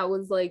think that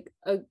was like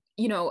a,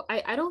 you know,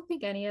 I don't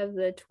think any of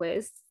the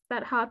twists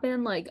that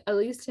happened, like, at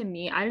least to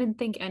me, I didn't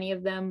think any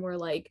of them were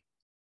like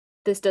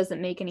this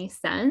doesn't make any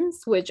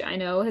sense, which I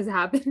know has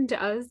happened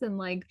to us in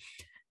like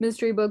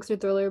mystery books or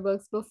thriller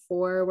books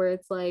before, where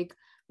it's like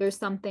there's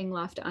something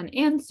left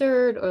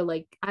unanswered, or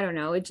like I don't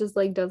know, it just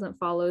like doesn't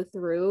follow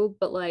through.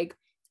 But like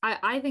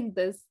I think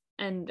this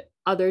and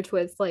other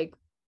twists like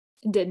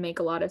did make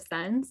a lot of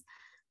sense.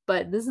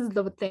 But this is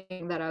the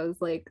thing that I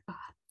was like,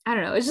 I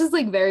don't know, it's just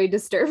like very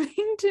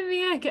disturbing to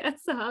me, I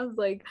guess. So I was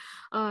like,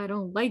 oh, I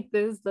don't like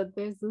this, that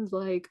this is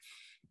like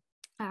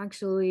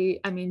actually,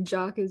 I mean,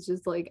 Jock is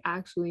just like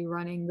actually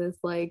running this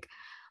like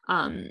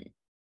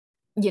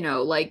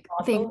like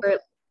thing where,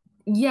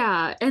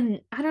 yeah.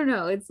 And I don't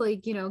know, it's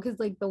like, because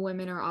like the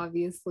women are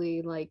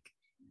obviously like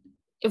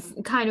if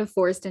kind of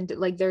forced into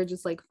like they're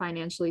just like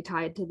financially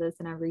tied to this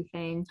and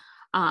everything.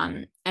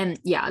 And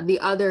yeah, the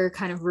other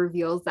kind of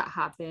reveals that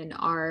happen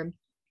are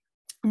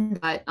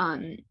that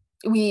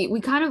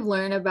we kind of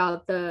learn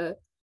about the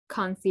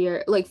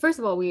concierge. Like first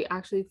of all, we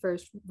actually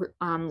first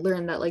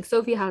learn that like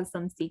Sophie has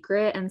some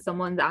secret and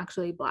someone's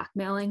actually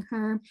blackmailing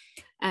her,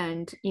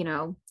 and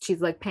she's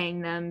like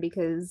paying them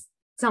because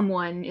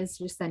someone is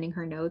just sending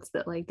her notes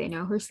that like they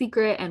know her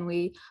secret. And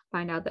we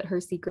find out that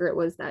her secret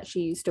was that she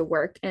used to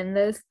work in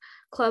this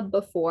club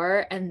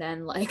before and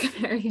then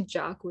like married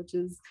Jock, which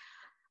is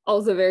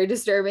also very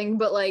disturbing.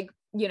 But like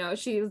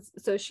she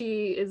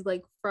is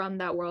like from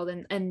that world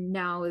and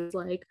now is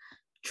like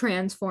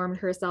transformed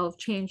herself,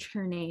 changed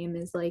her name,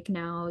 is like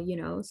now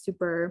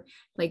super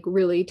like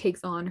really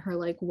takes on her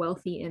like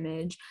wealthy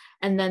image.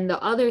 And then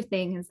the other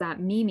thing is that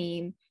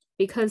Mimi,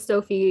 because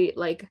Sophie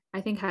like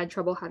I think had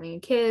trouble having a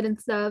kid and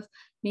stuff,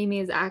 Mimi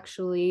is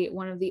actually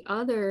one of the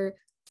other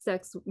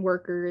sex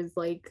workers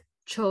like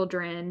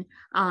children,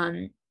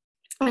 and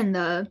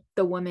the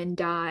woman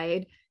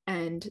died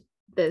and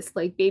this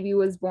like baby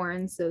was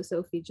born, so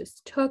Sophie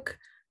just took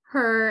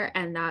her,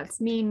 and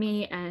that's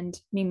Mimi. And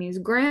Mimi's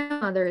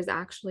grandmother is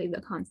actually the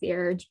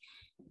concierge.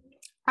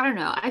 I don't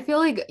know, I feel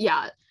like,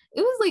 yeah,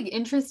 it was like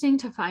interesting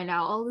to find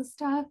out all this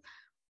stuff,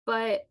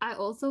 but I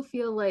also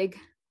feel like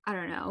I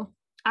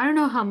don't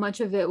know how much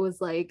of it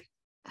was like,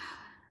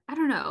 I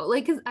don't know,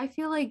 like, because I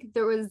feel like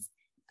there was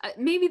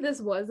maybe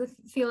this was a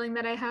feeling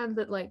that I had,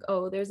 that like,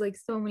 oh, there's like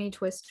so many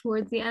twists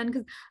towards the end,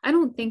 because I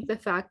don't think the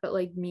fact that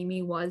like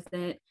Mimi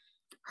wasn't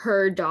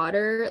her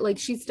daughter, like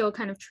she still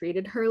kind of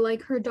treated her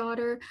like her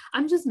daughter.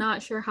 I'm just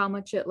not sure how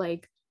much it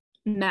like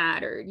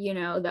mattered,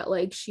 that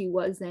like she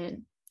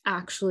wasn't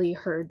actually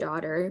her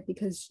daughter,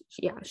 because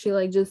yeah, she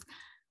like just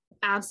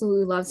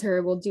absolutely loves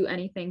her, will do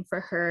anything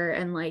for her.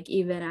 And like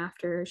even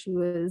after she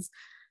was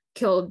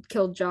killed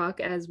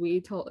Jock, as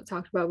we talked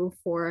about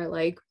before,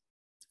 like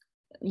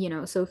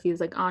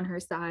Sophie's like on her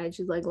side.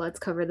 She's like, let's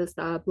cover this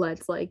up,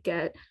 let's like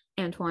get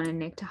Antoine and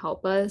Nick to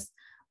help us.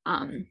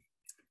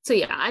 So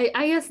yeah,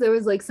 I guess there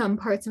was like some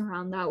parts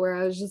around that where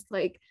I was just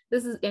like,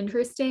 this is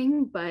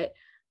interesting, but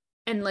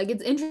and like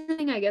it's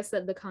interesting, I guess,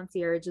 that the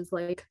concierge is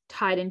like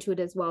tied into it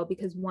as well,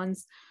 because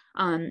once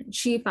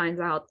she finds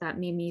out that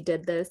Mimi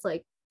did this,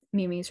 like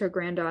Mimi's her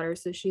granddaughter,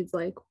 so she's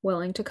like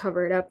willing to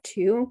cover it up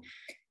too.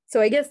 So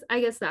I guess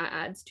that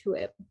adds to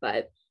it,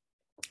 but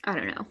I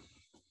don't know.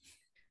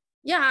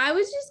 Yeah, I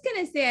was just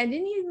gonna say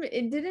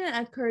it didn't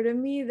occur to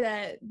me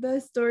that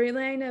the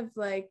storyline of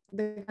like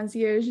the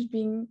concierge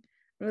being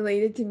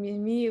related to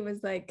Mimi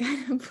was like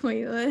kind of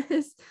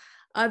pointless,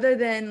 other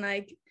than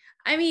like,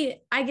 I mean,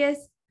 I guess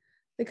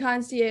the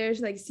concierge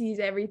like sees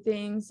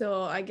everything,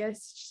 so I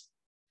guess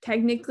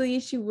technically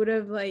she would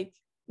have like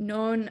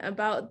known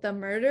about the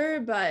murder.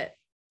 But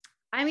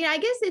I mean, I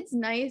guess it's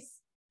nice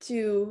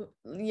to,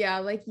 yeah,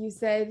 like you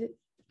said,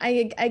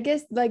 I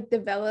guess like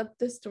develop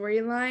the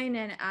storyline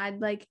and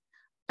add like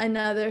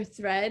another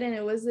thread, and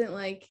it wasn't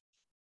like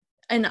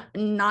a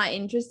not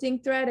interesting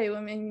thread. I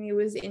mean, it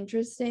was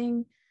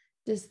interesting,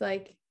 just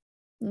like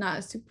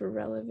not super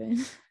relevant.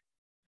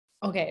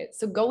 Okay,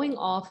 so going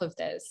off of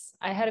this,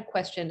 I had a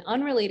question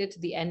unrelated to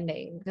the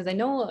ending, because I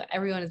know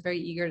everyone is very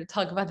eager to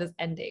talk about this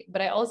ending,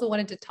 but I also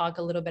wanted to talk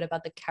a little bit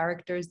about the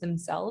characters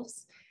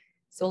themselves.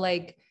 So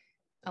like,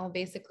 I'll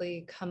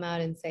basically come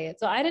out and say it.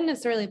 So I didn't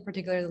necessarily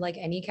particularly like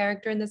any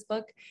character in this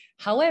book.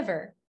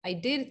 However, I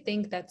did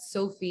think that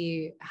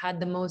Sophie had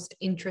the most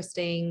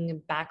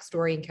interesting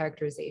backstory and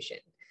characterization.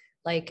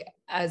 Like,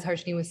 as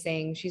Harshini was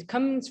saying, she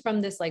comes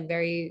from this like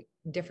very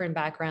different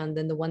background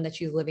than the one that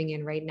she's living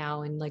in right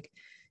now. And like,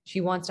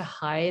 she wants to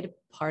hide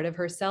part of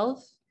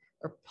herself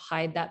or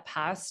hide that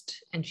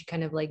past. And she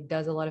kind of like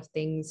does a lot of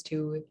things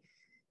to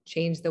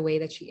change the way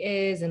that she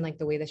is and like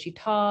the way that she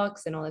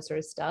talks and all that sort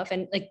of stuff.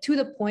 And like to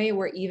the point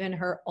where even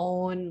her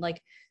own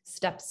like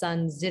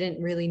stepsons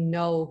didn't really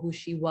know who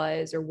she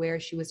was or where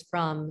she was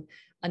from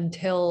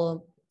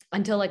until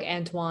like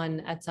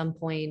Antoine at some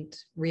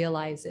point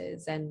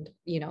realizes, and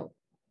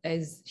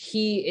as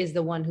he is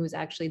the one who's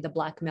actually the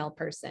blackmail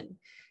person.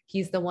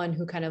 He's the one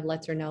who kind of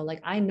lets her know,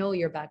 like, I know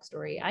your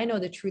backstory, I know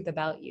the truth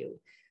about you.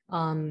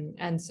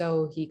 And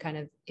so he kind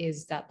of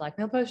is that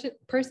blackmail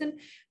person,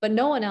 but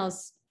no one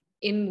else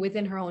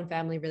within her own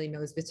family really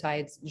knows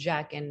besides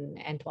Jacques and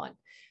Antoine.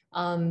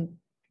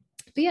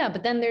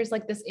 But then there's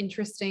like this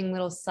interesting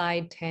little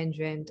side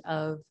tangent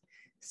of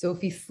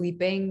Sophie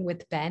sleeping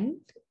with Ben.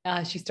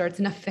 She starts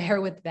an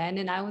affair with Ben.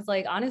 And I was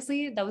like,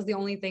 honestly, that was the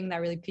only thing that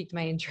really piqued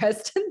my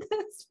interest in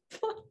this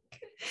book.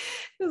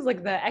 It was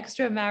like the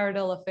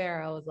extramarital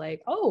affair. I was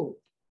like, oh,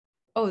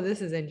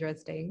 this is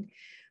interesting.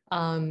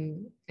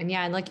 And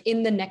yeah, and like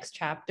in the next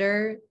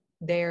chapter,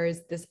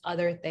 there's this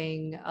other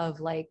thing of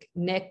like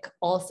Nick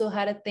also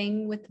had a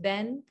thing with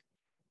Ben,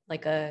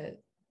 like a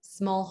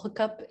small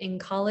hookup in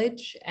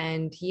college,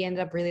 and he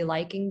ended up really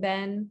liking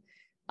Ben.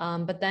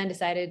 But then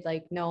decided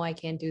like, no, I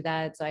can't do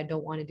that. So I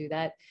don't want to do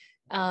that.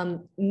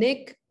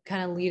 Nick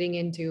kind of leading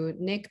into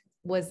Nick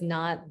was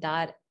not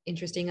that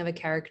interesting of a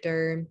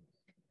character.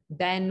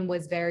 Ben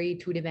was very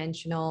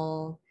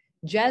two-dimensional.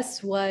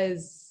 Jess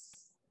was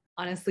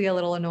honestly a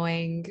little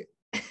annoying.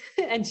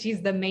 And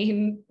she's the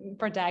main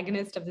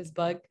protagonist of this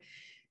book.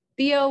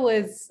 Theo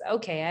was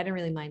okay. I didn't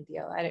really mind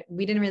Theo.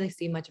 We didn't really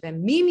see much of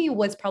him. Mimi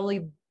was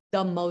probably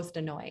the most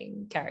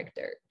annoying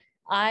character.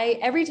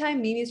 Every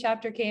time Mimi's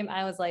chapter came,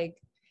 I was like,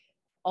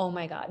 oh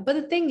my God. But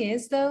the thing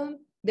is though,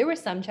 there were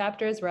some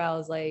chapters where I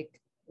was like,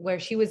 where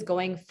she was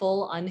going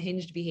full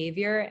unhinged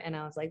behavior. And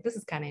I was like, this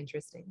is kind of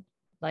interesting.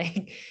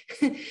 Like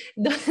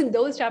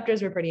those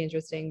chapters were pretty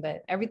interesting,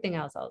 but everything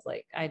else I was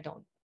like, I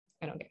don't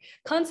care.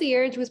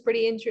 Concierge was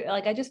pretty interesting.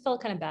 Like I just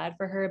felt kind of bad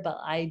for her, but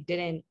I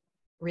didn't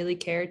really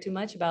care too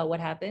much about what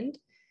happened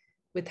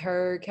with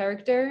her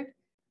character.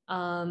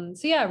 So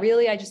yeah,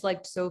 really, I just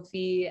liked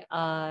Sophie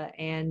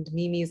and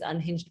Mimi's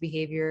unhinged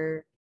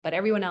behavior, but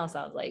everyone else,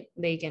 I was like,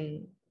 I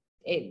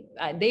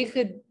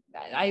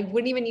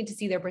wouldn't even need to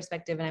see their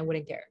perspective and I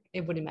wouldn't care.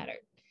 It wouldn't matter.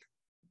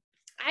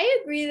 I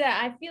agree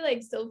that I feel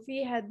like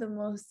Sophie had the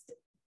most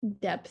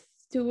depth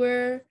to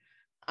her.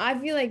 I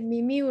feel like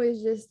Mimi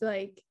was just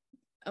like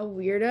a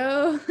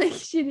weirdo.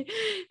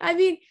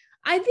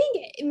 I think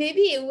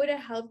maybe it would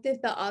have helped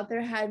if the author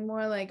had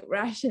more like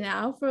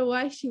rationale for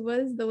why she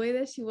was the way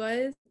that she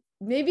was.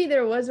 Maybe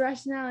there was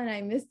rationale and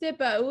I missed it,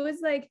 but it was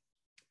like,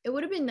 it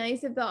would have been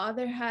nice if the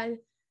author had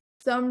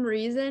some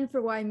reason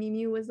for why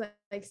Mimi was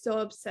like so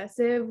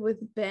obsessive with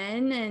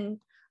Ben. And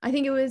I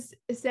think it was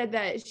said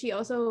that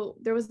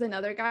there was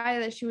another guy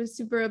that she was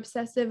super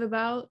obsessive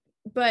about,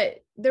 but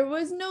there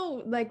was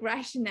no like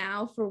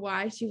rationale for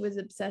why she was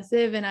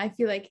obsessive. And I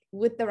feel like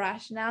with the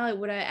rationale, it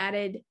would have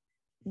added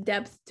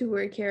depth to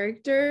her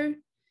character.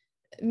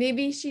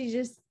 Maybe she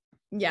just,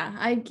 yeah,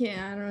 I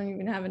don't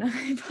even have an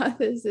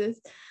hypothesis.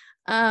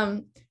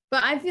 But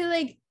I feel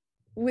like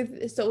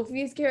with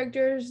Sophie's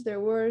characters, there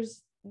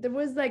was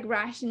like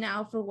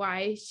rationale for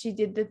why she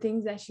did the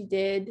things that she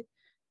did.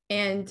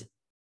 And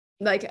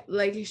like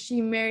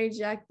she married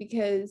Jack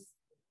because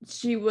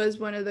she was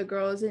one of the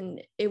girls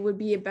and it would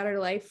be a better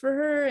life for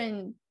her.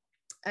 And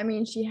I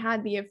mean, she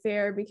had the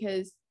affair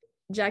because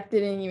Jack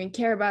didn't even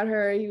care about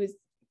her. He was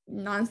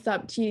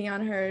nonstop cheating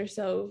on her.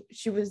 So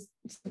she was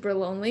super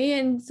lonely.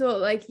 And so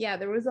like, yeah,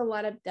 there was a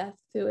lot of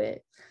depth to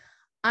it.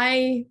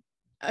 I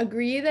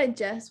agree that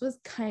Jess was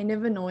kind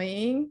of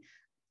annoying.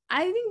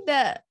 I think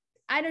that,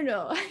 I don't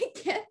know, I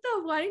get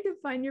the wanting to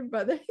find your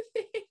brother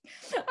thing.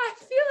 I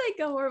feel like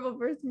a horrible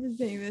person for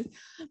saying this,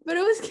 but it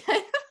was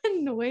kind of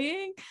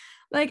annoying.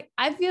 Like,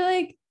 I feel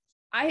like,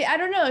 I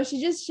don't know,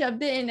 she just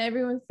shoved it in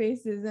everyone's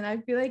faces. And I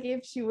feel like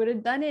if she would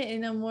have done it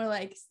in a more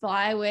like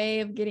sly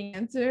way of getting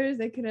answers,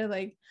 I could have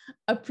like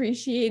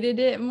appreciated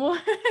it more.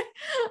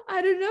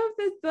 I don't know if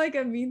that's like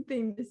a mean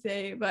thing to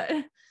say, but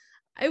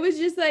it was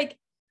just like,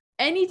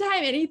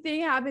 anytime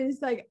anything happens,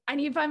 like, I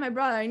need to find my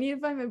brother.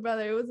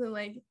 It wasn't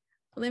like,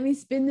 let me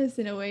spin this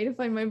in a way to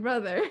find my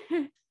brother.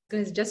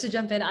 Because just to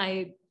jump in,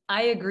 I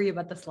agree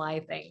about the sly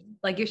thing.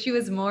 Like if she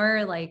was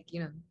more like,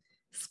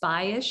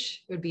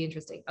 spy-ish, it would be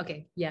interesting.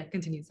 Okay, yeah,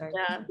 continue. Sorry.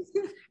 Yeah.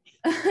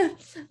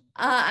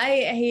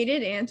 I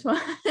hated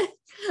Antoine.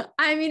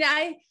 I mean,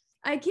 I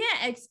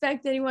can't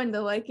expect anyone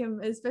to like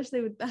him, especially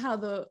with how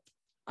the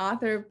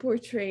author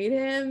portrayed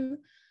him.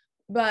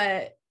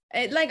 But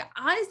like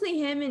honestly,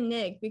 him and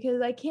Nick,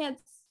 because I can't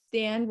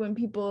stand when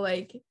people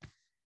like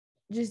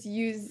just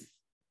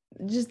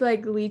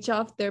like leech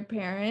off their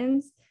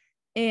parents,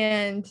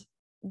 and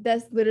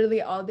that's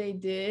literally all they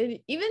did.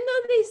 Even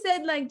though they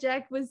said like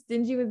Jack was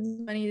stingy with his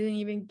money, didn't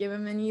even give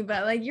him any,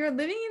 but like you're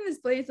living in this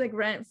place like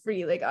rent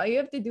free. Like all you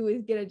have to do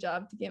is get a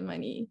job to get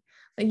money.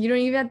 Like you don't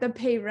even have to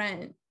pay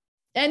rent.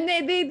 And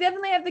they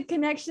definitely have the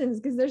connections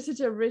because they're such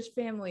a rich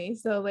family.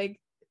 So like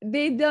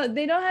they don't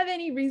have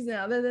any reason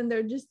other than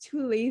they're just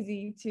too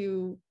lazy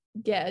to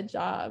get a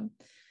job.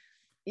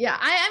 Yeah,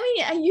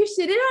 I mean, you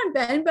shitted on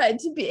Ben, but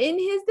to be in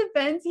his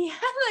defense, he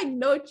had like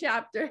no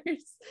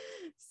chapters,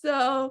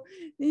 so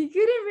he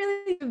couldn't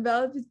really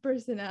develop his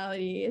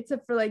personality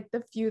except for like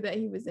the few that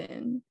he was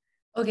in.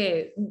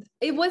 Okay,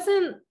 it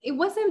wasn't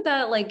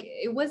that like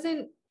it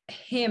wasn't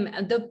him.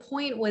 The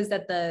point was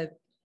that the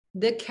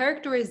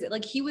character is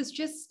like he was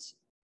just.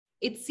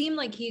 It seemed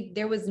like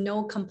there was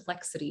no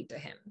complexity to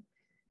him.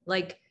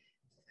 Like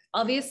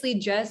obviously,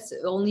 Jess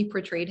only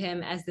portrayed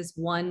him as this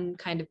one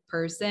kind of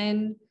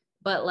person.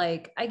 But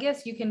like, I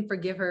guess you can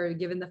forgive her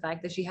given the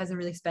fact that she hasn't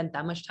really spent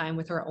that much time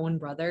with her own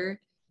brother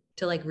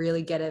to like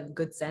really get a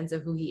good sense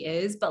of who he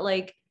is. But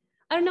like,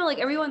 I don't know, like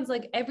everyone's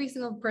like, every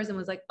single person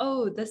was like,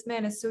 oh, this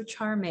man is so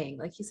charming.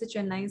 Like he's such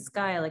a nice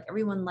guy. Like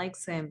everyone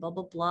likes him, blah,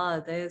 blah, blah,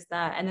 this,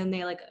 that. And then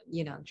they like,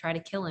 you know, try to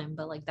kill him,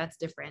 but like that's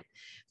different.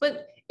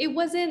 But it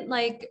wasn't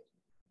like,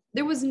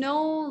 there was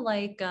no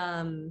like,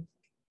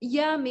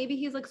 yeah, maybe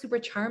he's like super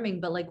charming,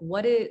 but like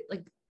what it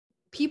like,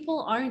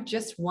 people aren't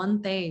just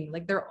one thing.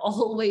 Like they're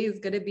always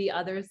going to be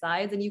other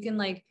sides. And you can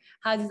like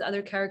have these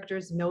other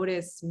characters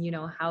notice, you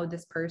know, how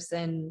this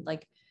person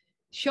like,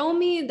 show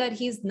me that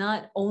he's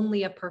not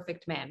only a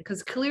perfect man,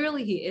 because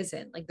clearly he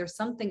isn't. Like there's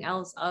something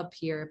else up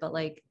here, but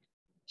like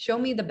show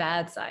me the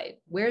bad side.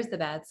 Where's the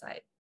bad side?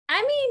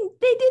 I mean,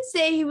 they did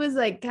say he was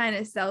like kind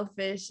of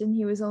selfish and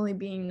he was only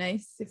being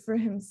nice for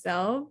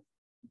himself.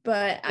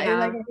 But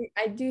Yeah.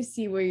 I do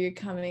see where you're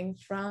coming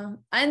from.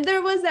 And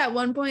there was that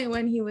one point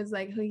when he was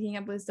like hooking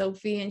up with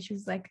Sophie and she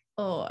was like,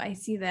 oh, I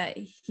see that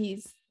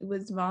he's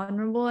was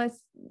vulnerable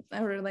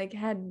or like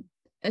had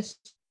I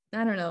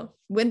don't know,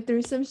 went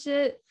through some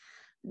shit.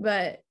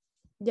 But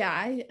yeah,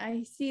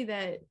 I see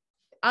that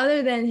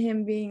other than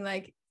him being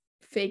like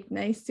fake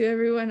nice to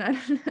everyone, I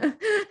don't know,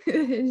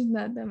 there's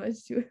not that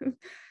much to him.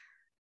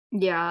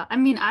 Yeah, I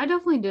mean, I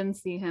definitely didn't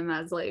see him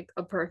as like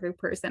a perfect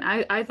person.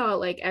 I thought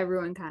like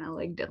everyone kind of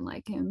like didn't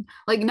like him.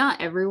 Like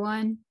not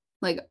everyone,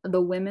 like the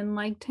women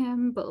liked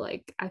him, but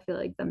like I feel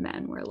like the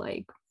men were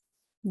like,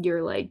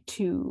 you're like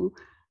too,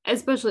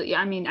 especially,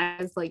 I mean,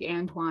 as like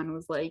Antoine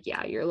was like,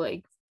 yeah, you're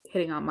like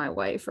hitting on my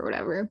wife or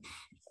whatever.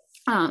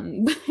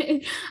 But,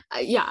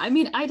 yeah, I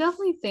mean, I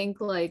definitely think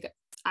like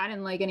I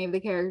didn't like any of the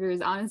characters.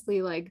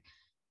 Honestly, like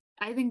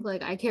I think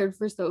like I cared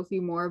for Sophie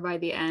more by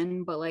the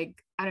end, but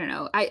like I don't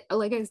know. I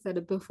like I said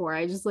it before,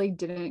 I just like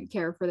didn't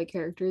care for the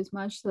characters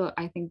much. So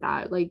I think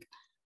that like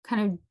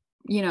kind of,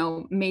 you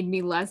know, made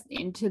me less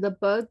into the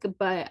book.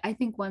 But I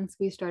think once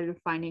we started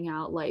finding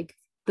out like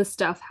the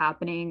stuff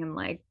happening and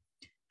like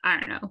I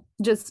don't know,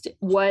 just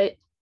what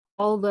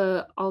all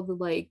the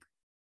like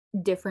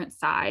different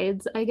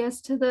sides, I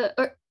guess, to the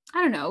or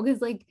I don't know,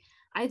 because like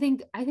I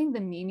think the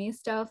Mimi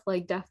stuff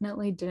like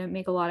definitely didn't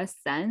make a lot of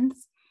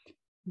sense.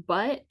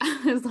 But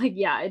it's like,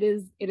 yeah, it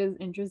is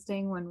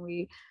interesting when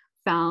we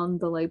found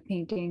the like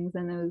paintings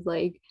and it was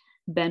like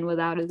Ben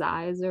without his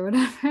eyes or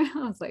whatever.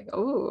 I was like,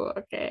 oh,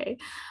 okay.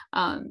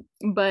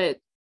 But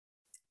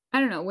I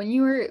don't know, when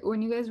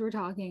you guys were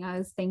talking, I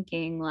was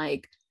thinking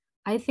like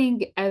I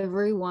think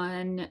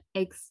everyone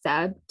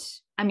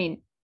except, I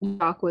mean,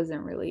 Doc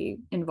wasn't really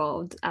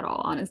involved at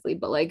all, honestly,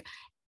 but like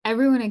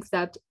everyone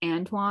except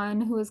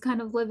Antoine, who was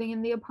kind of living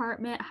in the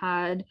apartment,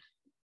 had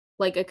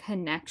like a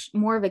connection,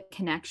 more of a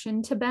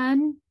connection to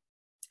Ben.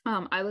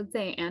 I would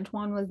say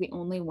Antoine was the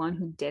only one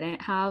who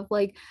didn't have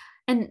like,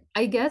 and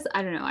I guess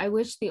I don't know. I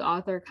wish the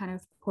author kind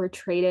of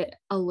portrayed it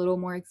a little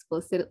more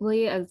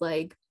explicitly as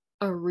like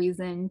a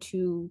reason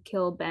to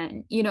kill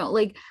Ben. You know,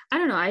 like I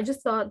don't know. I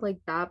just thought like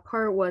that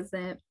part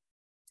wasn't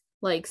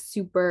like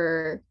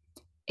super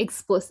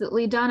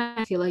explicitly done.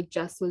 I feel like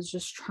Jess was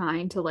just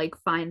trying to like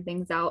find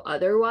things out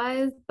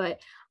otherwise, but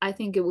I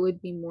think it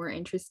would be more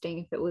interesting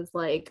if it was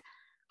like,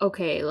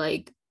 okay,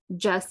 like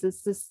Jess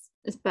is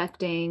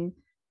suspecting,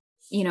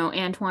 you know,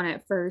 Antoine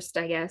at first,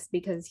 I guess,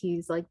 because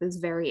he's like this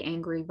very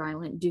angry,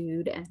 violent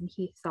dude, and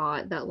he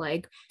thought that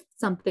like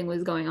something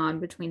was going on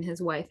between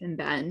his wife and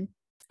Ben.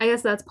 I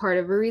guess that's part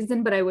of a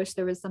reason, but I wish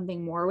there was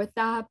something more with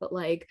that. But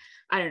like,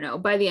 I don't know.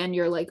 By the end,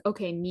 you're like,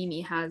 okay,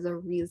 Mimi has a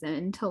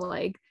reason to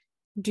like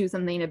do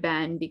something to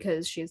Ben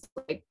because she's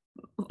like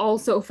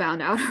also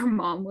found out her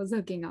mom was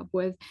hooking up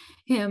with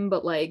him.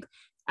 But like,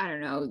 I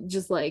don't know,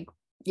 just like,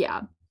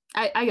 yeah,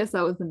 I guess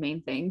that was the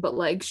main thing. But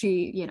like,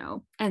 she, you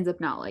know, ends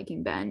up not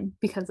liking Ben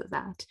because of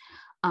that.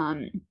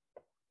 Um,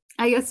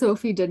 I guess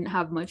Sophie didn't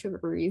have much of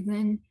a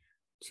reason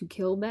to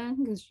kill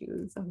Ben because she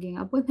was hooking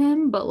up with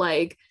him. But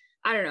like,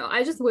 I don't know.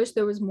 I just wish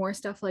there was more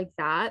stuff like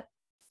that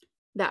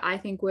that I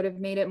think would have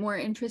made it more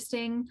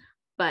interesting.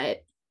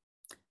 But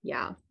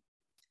yeah,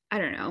 I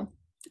don't know.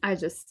 I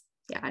just,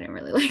 yeah, I didn't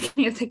really like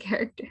any of the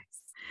characters.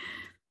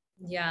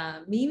 Yeah,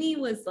 Mimi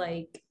was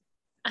like,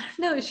 I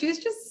don't know, she was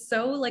just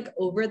so like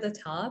over the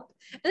top.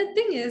 And the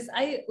thing is,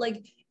 I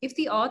like if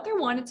the author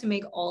wanted to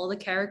make all the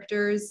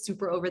characters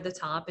super over the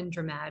top and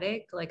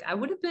dramatic, like I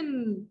would have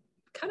been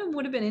kind of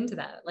would have been into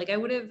that. Like I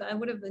would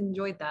have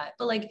enjoyed that.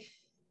 But like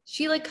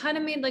she like kind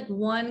of made like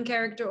one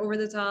character over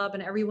the top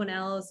and everyone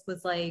else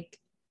was like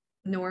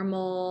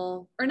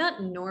normal or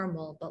not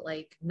normal, but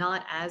like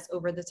not as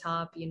over the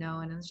top, you know?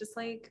 And I was just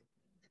like,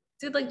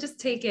 dude, like just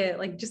take it,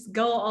 like just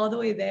go all the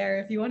way there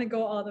if you want to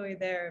go all the way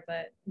there,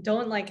 but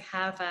don't like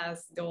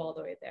half-ass go all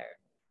the way there.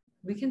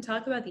 We can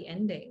talk about the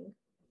ending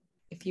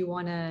if you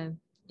want to,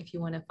 if you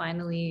want to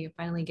finally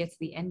get to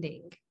the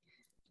ending.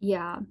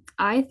 Yeah,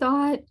 I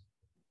thought,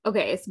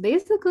 okay, so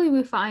basically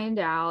we find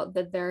out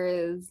that there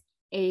is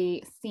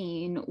a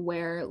scene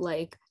where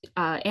like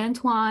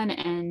Antoine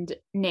and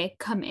Nick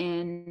come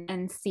in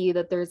and see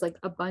that there's like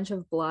a bunch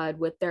of blood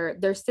with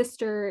their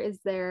sister is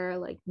there,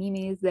 like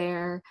Mimi's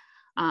there.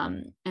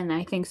 And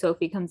I think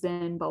Sophie comes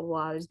in, blah, blah,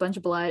 blah. There's a bunch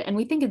of blood, and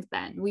we think it's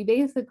Ben. We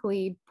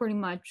basically pretty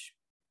much,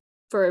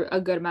 for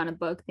a good amount of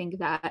book, think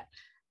that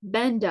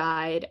Ben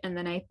died. And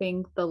then I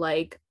think the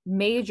like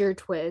major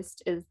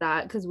twist is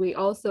that because we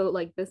also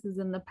like this is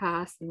in the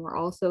past and we're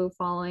also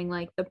following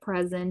like the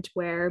present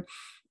where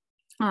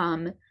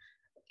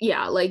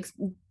yeah, like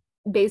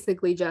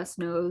basically Jess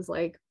knows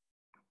like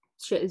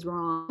shit is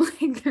wrong.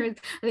 Like there's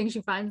I think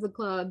she finds the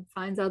club,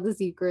 finds out the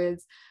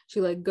secrets. She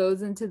like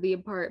goes into the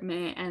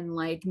apartment and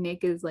like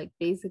Nick is like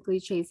basically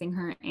chasing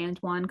her.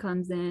 Antoine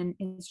comes in,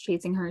 is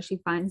chasing her. She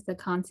finds the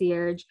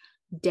concierge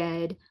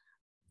dead.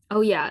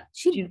 Oh yeah,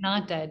 she's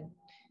not dead.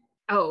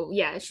 Oh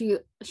yeah, she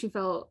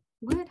felt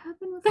what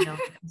happened with her?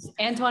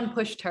 Antoine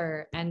pushed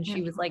her and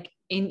she was like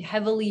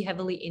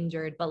heavily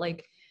injured, but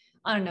like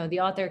I don't know, the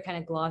author kind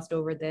of glossed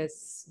over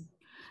this.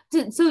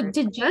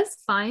 Did Jess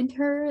find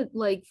her,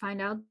 like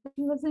find out that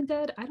she wasn't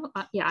dead? I don't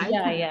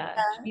yeah.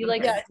 She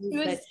like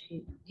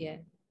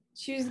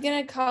she was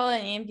gonna call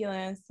an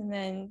ambulance and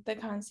then the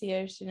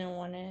concierge didn't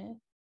want it.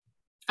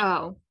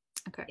 Oh,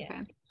 okay.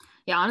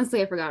 Yeah,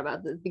 honestly I forgot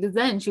about this because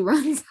then she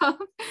runs up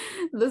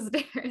the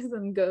stairs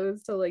and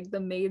goes to like the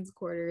maid's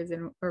quarters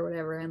and or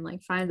whatever and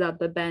like finds out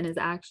that Ben is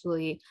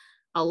actually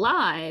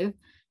alive.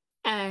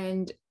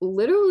 And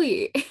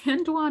literally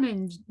Antoine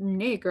and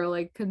Nick are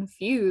like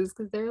confused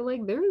because they're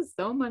like there's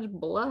so much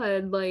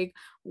blood, like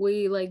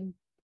we like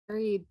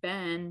buried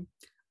Ben,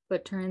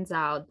 but turns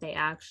out they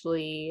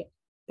actually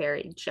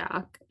buried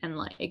Jacques. And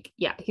like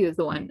yeah, he was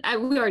the one.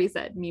 We already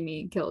said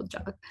Mimi killed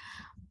Jacques,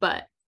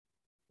 but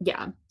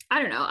yeah,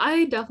 I don't know,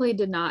 I definitely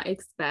did not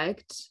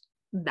expect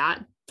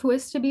that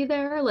twist to be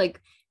there.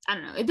 Like I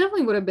don't know, it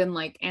definitely would have been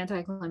like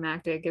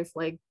anticlimactic if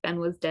like Ben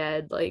was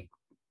dead, like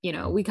you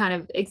know, we kind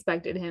of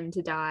expected him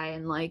to die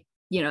and like,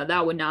 you know,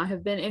 that would not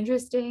have been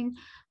interesting.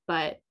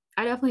 But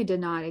I definitely did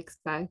not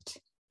expect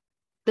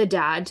the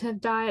dad to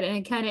have died.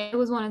 And it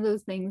was one of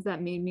those things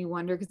that made me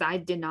wonder because I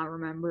did not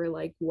remember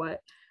like what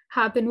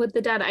happened with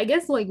the dad. I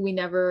guess like we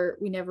never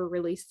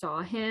really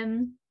saw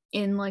him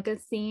in like a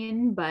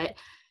scene, but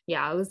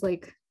yeah, I was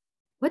like,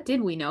 what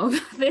did we know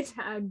about the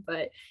dad?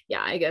 But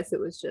yeah, I guess it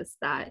was just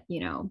that,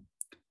 you know,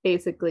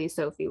 basically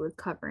Sophie was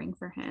covering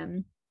for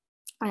him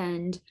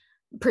and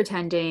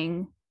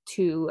pretending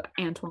to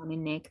Antoine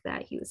and Nick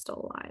that he was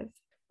still alive.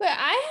 But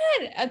I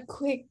had a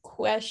quick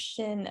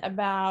question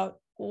about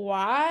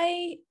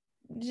why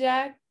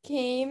Jack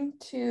came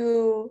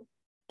to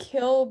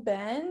kill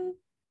Ben.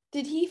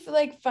 Did he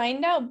like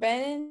find out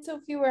Ben and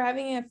Sophie were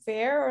having an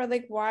affair, or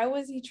like why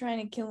was he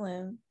trying to kill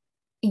him?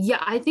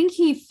 Yeah, I think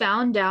he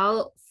found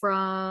out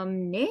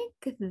from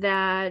Nick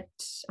that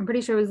I'm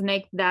pretty sure it was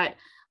Nick that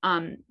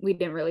we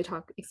didn't really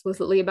talk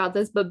explicitly about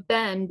this, but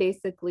Ben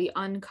basically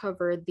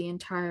uncovered the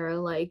entire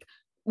like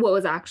what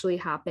was actually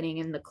happening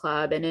in the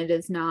club, and it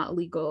is not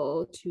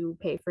legal to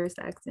pay for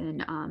sex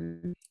in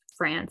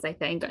France, I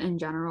think, in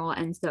general.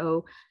 And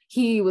so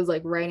he was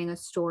like writing a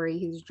story,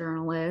 he's a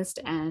journalist,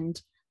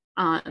 and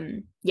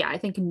yeah, I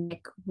think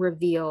Nick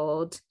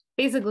revealed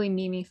basically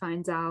Mimi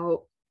finds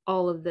out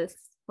all of this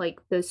like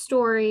the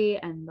story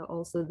and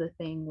also the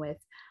thing with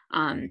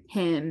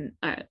him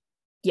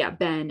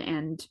Ben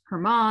and her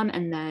mom,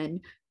 and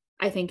then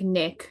I think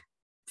Nick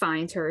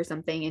finds her or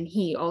something and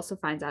he also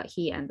finds out,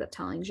 he ends up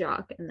telling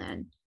Jacques, and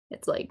then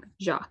it's like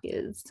Jacques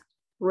is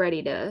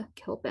ready to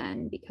kill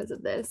Ben because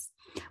of this.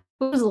 It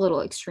was a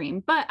little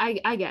extreme, but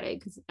I get it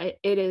because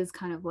it is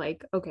kind of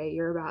like, okay,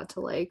 you're about to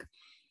like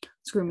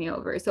screw me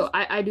over. So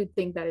I do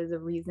think that is a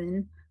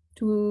reason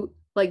to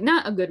like,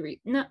 not a good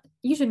reason, not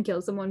you shouldn't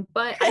kill someone,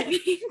 but I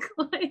think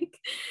like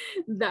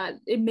that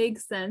it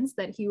makes sense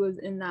that he was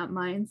in that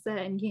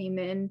mindset and came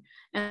in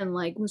and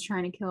like was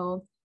trying to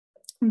kill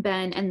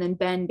Ben, and then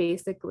Ben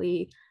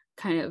basically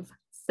kind of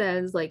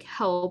says like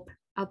help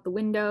out the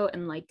window,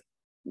 and like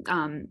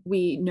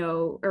we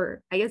know,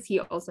 or I guess he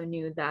also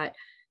knew that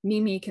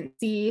Mimi can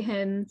see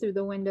him through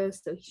the window,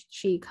 so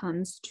she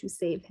comes to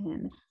save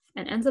him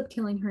and ends up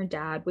killing her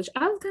dad, which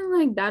I was kind of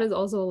like, that is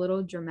also a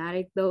little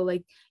dramatic though.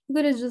 Like you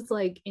could have just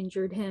like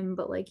injured him,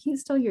 but like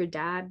he's still your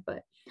dad.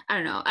 But I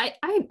don't know,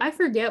 I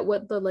forget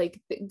what the like,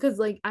 because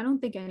like I don't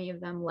think any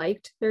of them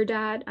liked their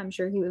dad. I'm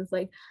sure he was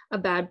like a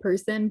bad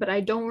person, but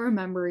I don't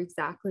remember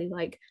exactly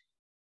like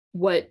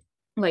what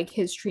like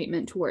his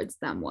treatment towards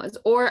them was.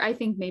 Or I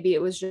think maybe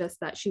it was just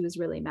that she was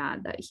really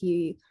mad that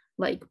he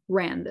like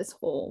ran this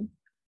whole,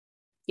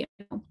 you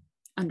know,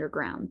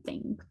 underground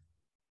thing.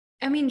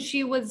 I mean,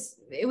 it was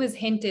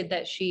hinted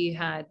that she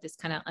had this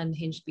kind of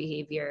unhinged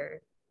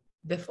behavior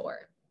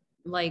before.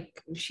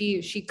 Like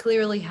she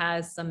clearly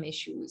has some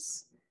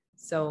issues.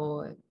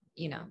 So,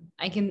 you know,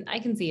 I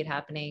can see it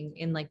happening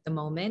in like the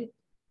moment.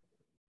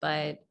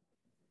 But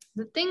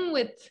the thing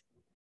with,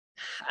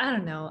 I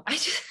don't know, I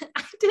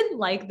didn't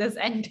like this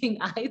ending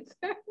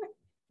either.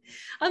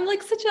 I'm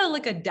like such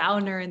a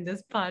downer in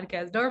this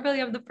podcast.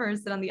 Normally I'm the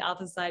person on the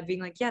opposite side being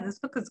like, yeah, this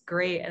book was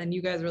great. And then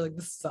you guys were like,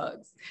 this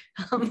sucks.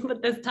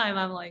 But this time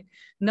I'm like,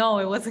 no,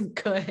 it wasn't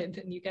good.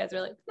 And you guys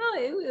were like, no,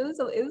 it was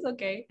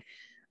okay.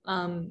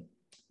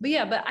 But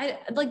yeah, but I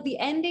like the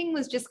ending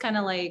was just kind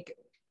of like,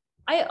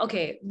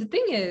 the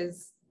thing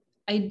is,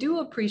 I do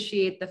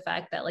appreciate the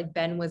fact that like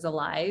Ben was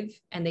alive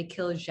and they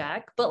killed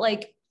Jacques, but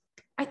like,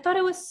 I thought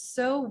it was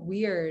so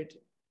weird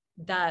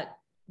that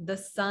the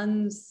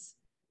sons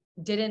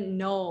didn't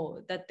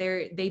know that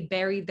they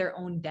buried their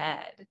own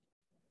dad.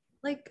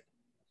 Like,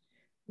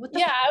 what the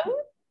Yeah,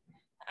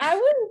 I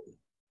was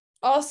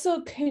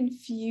also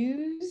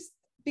confused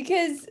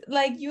because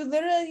like you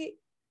literally,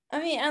 I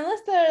mean,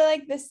 unless they're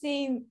like the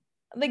same,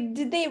 like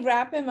did they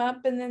wrap him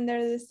up and then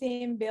they're the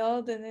same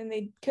build and then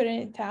they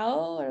couldn't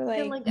tell, or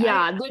like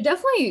Yeah, they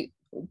definitely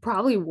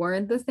probably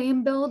weren't the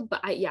same build,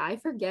 but I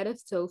forget if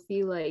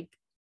Sophie like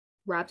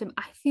wrapped him.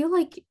 I feel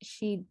like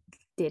she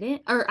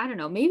didn't, or I don't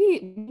know,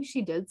 maybe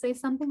she did say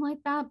something like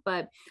that,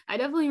 but I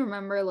definitely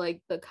remember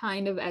like the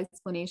kind of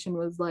explanation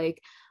was like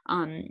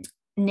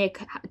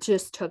Nick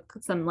just took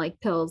some like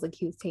pills, like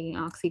he was taking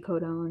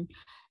oxycodone,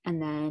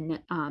 and then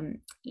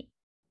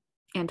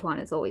Antoine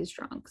is always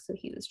drunk, so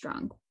he was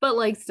drunk, but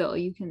like still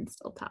you can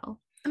still tell.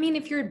 I mean,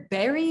 if you're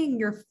burying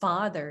your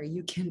father,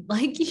 you can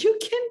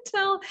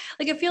tell.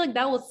 Like, I feel like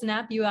that will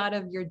snap you out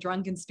of your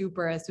drunken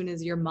stupor as soon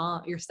as your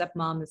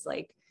stepmom is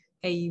like,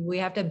 hey, we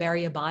have to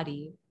bury a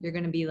body. You're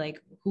going to be like,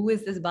 who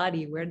is this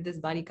body? Where did this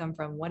body come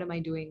from? What am I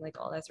doing?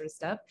 Like all that sort of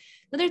stuff.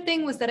 Another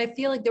thing was that I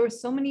feel like there were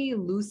so many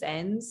loose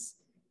ends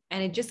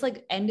and it just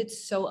like ended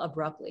so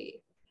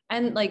abruptly.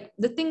 And like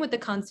the thing with the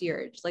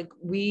concierge, like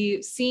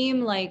it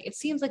seems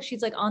like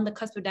she's like on the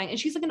cusp of dying, and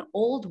she's like an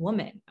old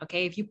woman.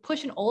 Okay. If you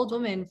push an old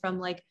woman from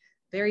like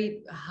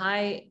very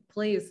high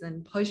place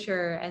and push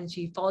her and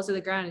she falls to the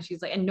ground and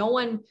she's like, and no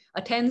one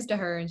attends to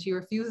her and she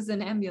refuses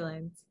an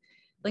ambulance,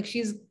 like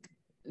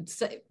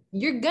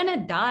you're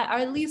gonna die, or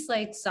at least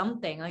like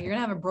something, like you're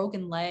gonna have a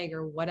broken leg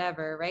or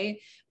whatever, right?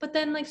 But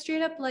then like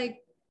straight up, like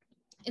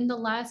in the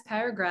last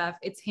paragraph,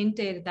 it's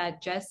hinted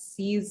that Jess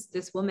sees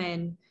this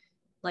woman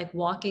like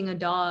walking a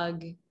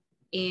dog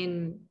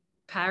in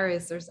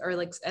Paris or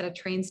like at a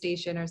train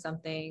station or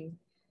something.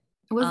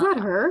 Was that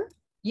her?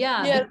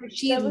 Yeah,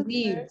 she that was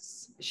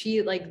leaves. Her.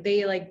 She like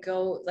they like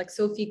go like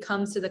Sophie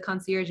comes to the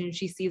concierge and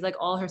she sees like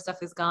all her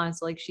stuff is gone.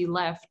 So like she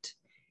left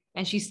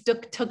and she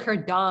took her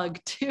dog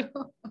too.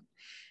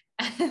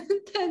 And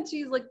then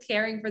she's like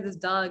caring for this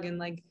dog and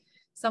like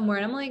somewhere.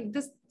 And I'm like,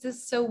 this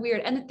is so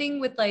weird. And the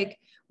thing with like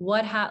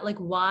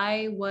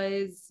why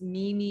was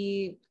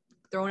Mimi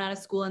thrown out of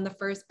school in the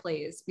first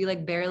place? We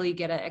like barely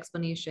get an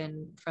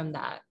explanation from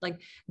that.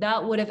 Like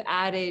that would have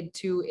added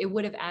to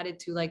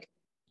like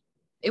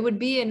it would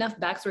be enough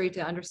backstory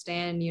to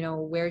understand, you know,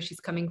 where she's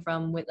coming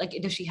from with like,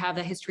 does she have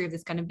the history of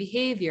this kind of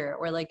behavior,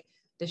 or like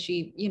does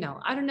she, you know,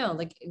 I don't know,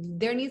 like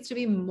there needs to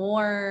be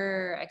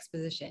more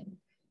exposition.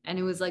 And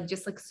it was like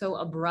just like so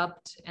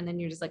abrupt, and then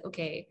you're just like,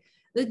 okay.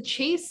 The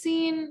chase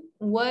scene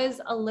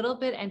was a little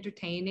bit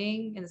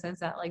entertaining in the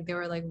sense that like they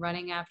were like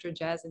running after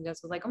Jess, and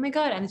Jess was like, oh my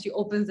God. And then she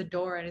opens the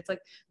door and it's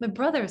like, my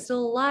brother is still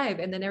alive.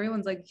 And then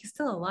everyone's like, he's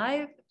still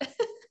alive.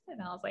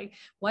 And I was like,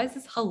 why is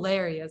this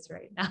hilarious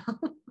right now?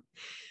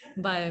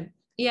 But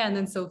yeah, and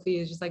then Sophie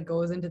is just like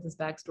goes into this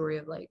backstory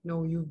of like,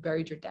 no, you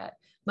buried your dad.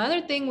 My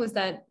other thing was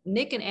that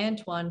Nick and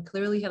Antoine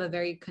clearly have a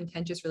very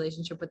contentious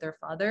relationship with their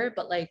father,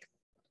 but like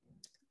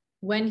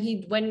when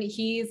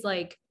he's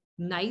like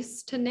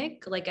nice to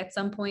Nick, like at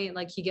some point,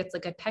 like he gets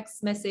like a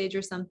text message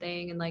or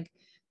something, and like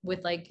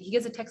with like he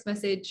gets a text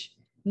message,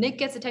 Nick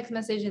gets a text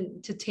message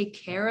and to take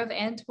care of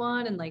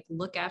Antoine and like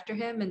look after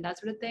him and that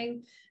sort of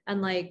thing.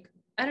 And like,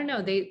 I don't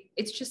know,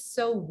 it's just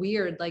so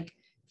weird. Like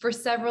for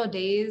several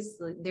days,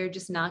 like, they're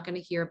just not going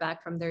to hear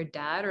back from their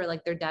dad, or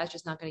like their dad's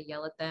just not going to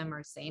yell at them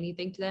or say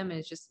anything to them. And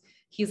it's just,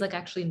 he's like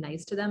actually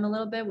nice to them a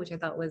little bit, which I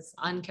thought was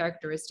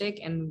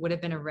uncharacteristic and would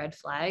have been a red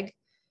flag.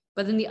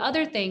 But then the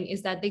other thing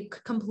is that they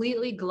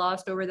completely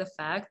glossed over the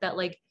fact that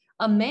like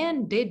a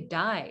man did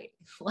die.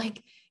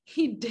 Like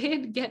he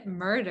did get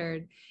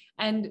murdered.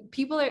 And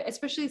people are,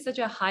 especially such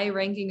a high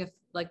ranking of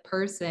like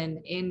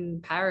person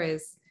in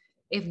Paris,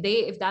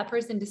 if that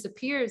person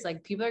disappears,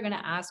 like people are going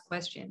to ask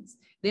questions.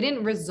 They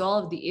didn't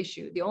resolve the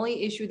issue. The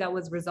only issue that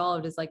was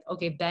resolved is like,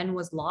 okay, Ben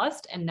was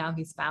lost and now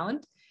he's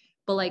found.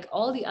 But like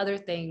all the other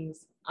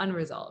things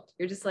unresolved.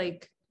 You're just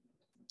like,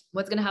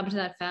 what's going to happen to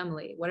that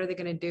family? What are they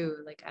going to do?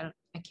 Like,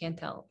 I can't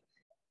tell.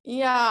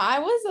 Yeah,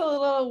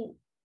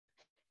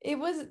 it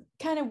was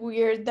kind of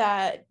weird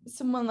that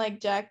someone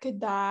like Jack could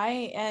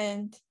die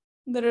and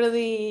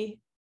literally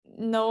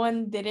no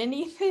one did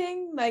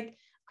anything. Like,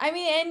 I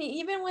mean, and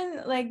even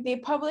when like they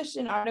published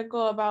an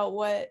article about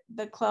what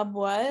the club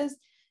was,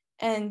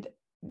 and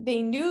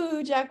they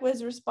knew Jack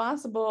was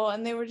responsible,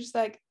 and they were just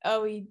like,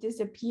 oh, he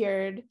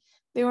disappeared.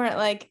 They weren't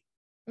like,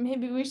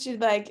 maybe we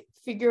should like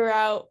figure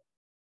out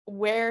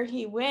where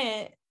he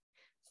went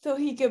so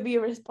he could be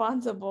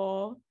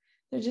responsible.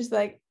 They're just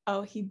like,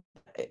 oh, he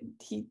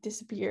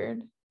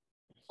disappeared.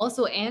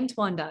 Also,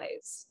 Antoine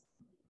dies.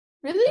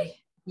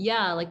 Really?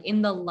 Yeah, like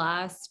in the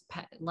last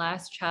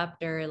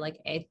chapter, like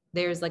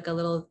there's like a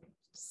little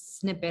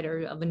snippet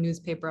of a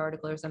newspaper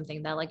article or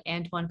something that like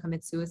Antoine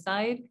commits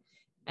suicide,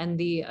 and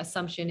the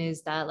assumption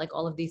is that like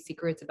all of these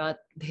secrets about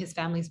his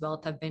family's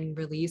wealth have been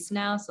released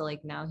now, so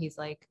like now he's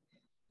like,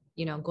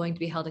 you know, going to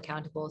be held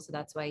accountable, so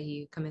that's why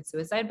he commits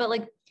suicide. But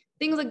like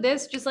things like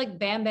this, just like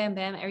bam, bam,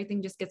 bam,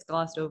 everything just gets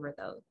glossed over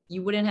though.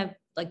 You wouldn't have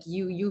like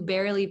you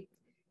barely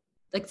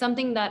like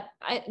something that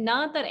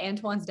not that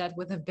Antoine's death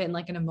would have been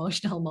like an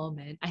emotional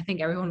moment. I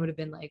think everyone would have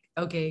been like,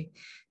 okay,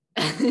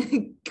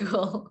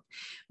 cool.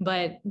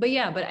 But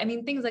yeah, but I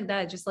mean things like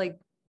that, just like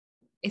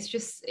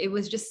it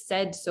was just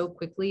said so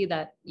quickly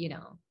that, you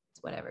know,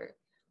 it's whatever.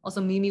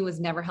 Also, Mimi was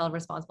never held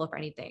responsible for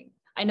anything.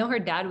 I know her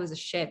dad was a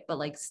shit, but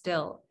like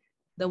still,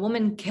 the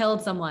woman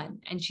killed someone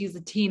and she's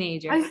a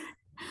teenager.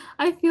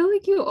 I feel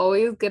like you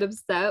always get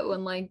upset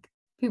when like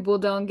people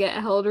don't get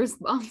held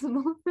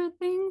responsible for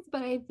things,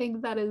 but I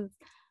think that is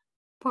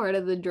part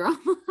of the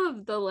drama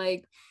of the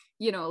like,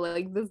 you know,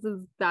 like this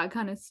is that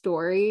kind of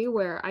story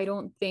where I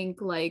don't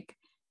think like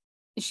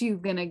she's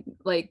gonna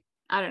like,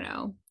 I don't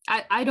know.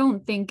 I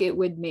don't think it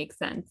would make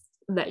sense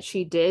that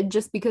she did,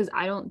 just because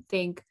I don't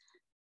think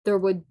there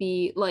would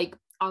be like,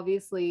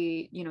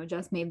 obviously, you know,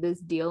 Jess made this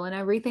deal and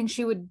everything.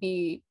 She would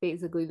be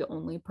basically the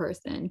only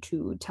person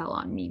to tell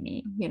on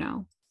Mimi, you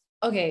know.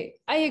 Okay,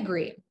 I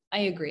agree.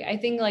 I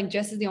think like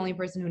Jess is the only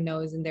person who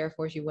knows and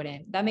therefore she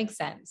wouldn't. That makes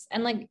sense.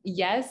 And like,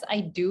 yes, I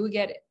do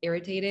get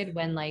irritated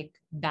when like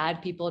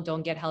bad people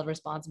don't get held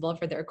responsible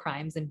for their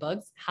crimes in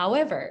books.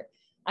 However,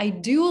 I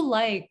do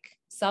like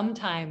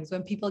sometimes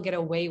when people get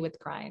away with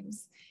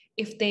crimes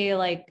if they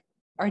like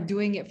are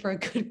doing it for a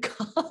good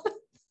cause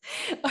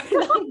or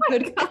not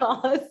good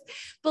cause.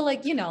 But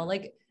like, you know,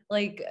 like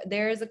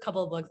there's a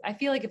couple of books. I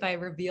feel like if I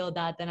reveal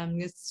that, then I'm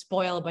gonna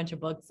spoil a bunch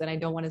of books and I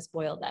don't want to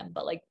spoil them.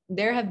 But like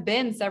there have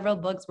been several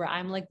books where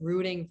I'm like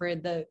rooting for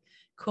the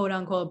quote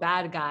unquote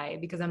bad guy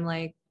because I'm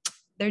like,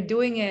 they're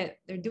doing it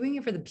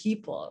for the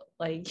people.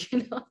 Like,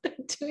 you know,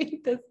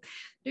 they're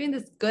doing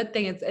this good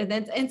thing.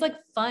 It's like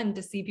fun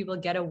to see people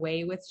get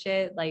away with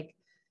shit. Like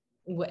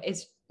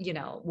it's, you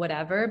know,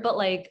 whatever. But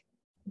like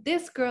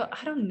this girl,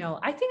 I don't know.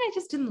 I think I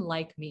just didn't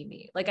like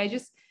Mimi. Like I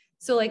just,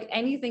 so like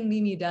anything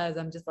Mimi does,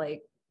 I'm just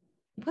like,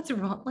 what's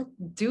wrong? Like,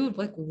 dude,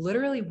 like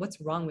literally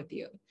what's wrong with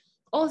you?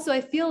 Also,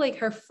 I feel like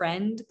her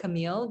friend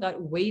Camille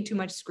got way too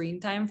much screen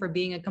time for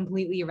being a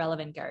completely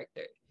irrelevant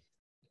character.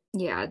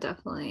 Yeah,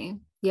 definitely.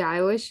 Yeah,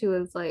 I wish she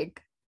was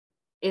like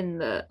in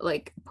the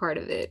like part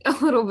of it a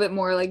little bit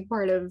more, like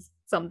part of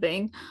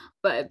something,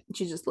 but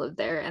she just lived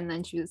there and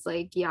then she was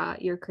like, yeah,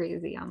 you're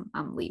crazy,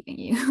 I'm leaving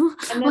you.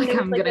 And then Like there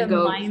was I'm like gonna a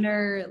go.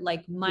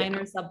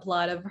 minor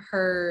subplot of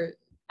her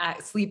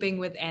sleeping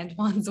with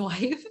Antoine's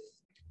wife.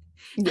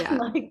 Yeah.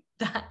 Like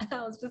that.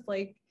 I was just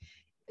like,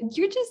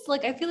 you're just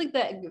like, I feel like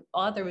the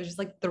author was just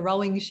like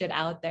throwing shit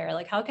out there.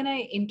 Like, how can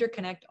I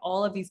interconnect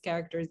all of these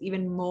characters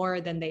even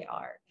more than they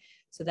are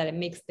so that it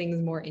makes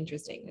things more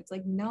interesting? It's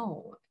like,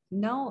 no,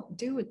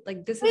 dude,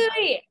 like this is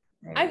Wait.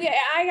 Okay,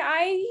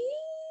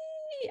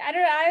 I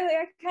don't know.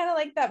 I kind of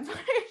like that part.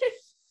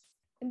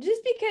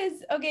 Just because,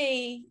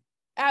 okay,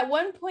 at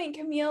one point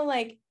Camille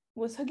like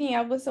was hooking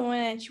up with someone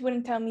and she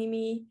wouldn't tell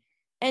Mimi,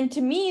 and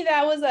to me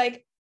that was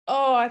like,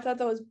 oh, I thought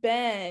that was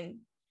Ben,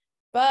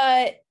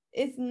 but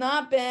it's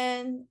not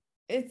Ben.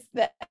 It's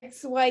the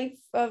ex-wife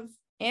of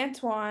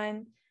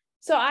Antoine.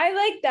 So I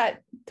like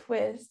that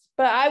twist,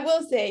 but I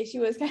will say she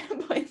was kind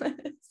of pointless.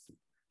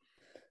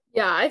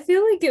 Yeah, I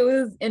feel like it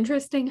was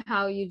interesting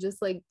how you just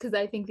like, because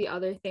I think the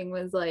other thing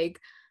was like,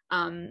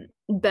 Ben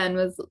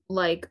was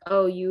like,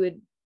 oh, you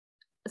would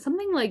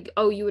something like,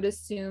 oh, you would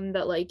assume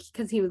that like,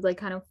 because he was like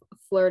kind of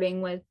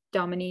flirting with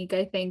Dominique,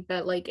 I think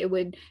that like he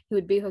would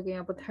be hooking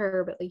up with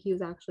her, but like he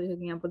was actually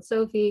hooking up with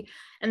Sophie.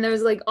 And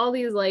there's like all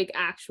these like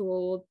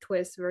actual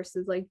twists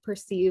versus like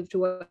perceived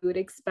what you would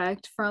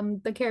expect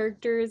from the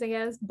characters, I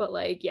guess. But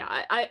like,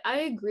 yeah, I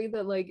agree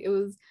that like it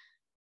was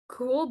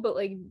cool, but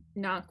like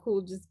not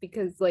cool just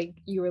because like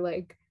you were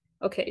like,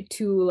 okay,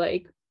 two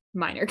like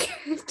minor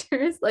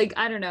characters. Like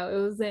I don't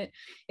know,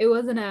 it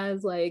wasn't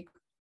as like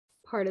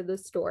part of the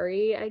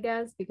story, I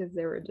guess, because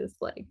they were just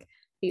like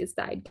these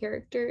side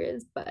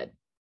characters. But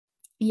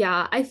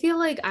yeah, I feel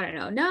like, I don't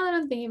know, now that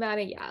I'm thinking about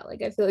it, yeah,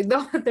 like I feel like the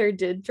author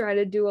did try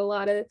to do a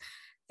lot of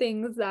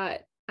things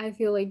that I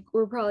feel like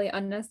were probably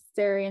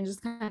unnecessary and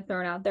just kind of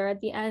thrown out there at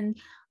the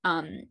end.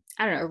 I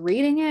don't know,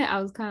 reading it,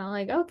 I was kind of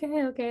like,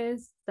 okay,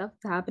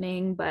 stuff's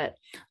happening, but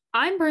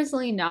I'm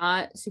personally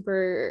not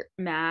super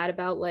mad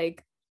about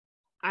like,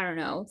 I don't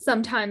know,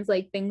 sometimes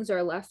like things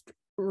are left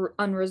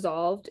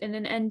unresolved in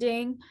an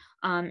ending,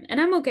 and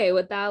I'm okay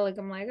with that. Like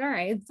I'm like, all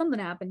right, something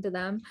happened to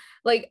them.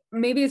 Like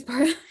maybe it's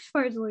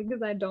partially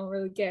because I don't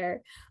really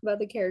care about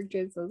the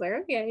characters, so I was like,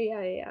 okay,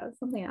 yeah,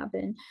 something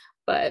happened.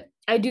 But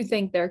I do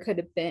think there could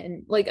have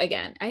been, like,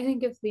 again, I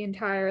think if the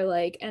entire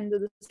like end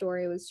of the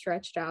story was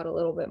stretched out a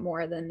little bit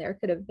more, then there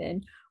could have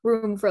been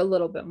room for a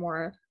little bit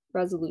more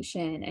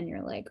resolution, and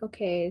you're like,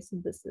 okay, so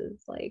this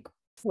is like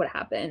what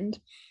happened,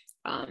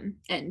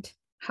 and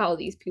how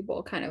these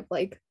people kind of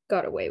like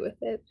got away with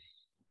it.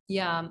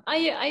 Yeah,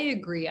 I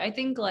agree. I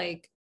think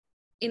like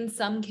in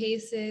some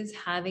cases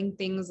having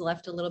things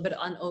left a little bit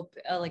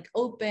like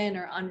open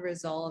or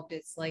unresolved,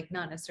 it's like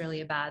not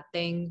necessarily a bad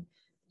thing,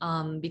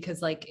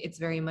 because like it's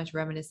very much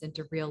reminiscent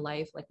of real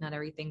life. Like not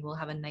everything will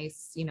have a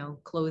nice, you know,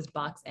 closed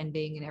box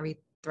ending and every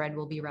thread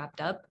will be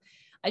wrapped up.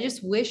 I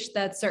just wish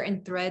that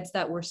certain threads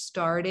that were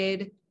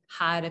started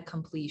had a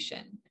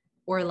completion,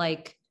 or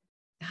like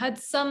had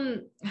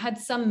some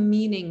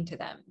meaning to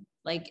them.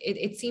 Like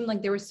it seemed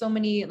like there were so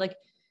many like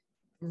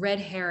red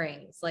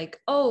herrings, like,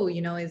 oh,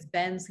 you know, is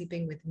Ben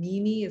sleeping with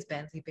Mimi? Is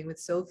Ben sleeping with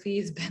Sophie?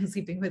 Is Ben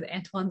sleeping with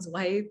Antoine's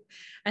wife?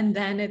 And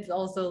then it's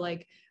also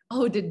like,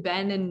 oh, did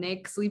Ben and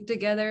Nick sleep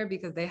together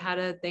because they had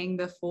a thing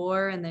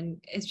before? And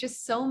then it's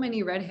just so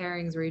many red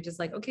herrings where you're just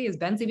like, okay, is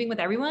Ben sleeping with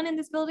everyone in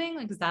this building?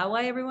 Like, is that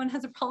why everyone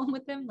has a problem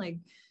with him? Like,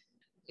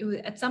 it was,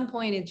 at some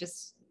point it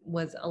just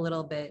was a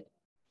little bit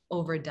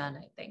overdone,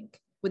 I think.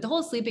 With the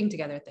whole sleeping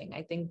together thing,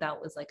 I think that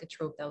was like a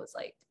trope that was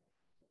like,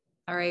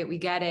 all right, we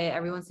get it.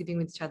 Everyone's sleeping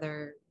with each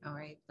other. All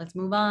right, let's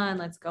move on.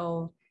 Let's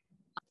go.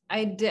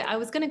 I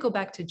was gonna go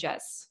back to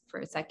Jess for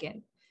a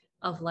second,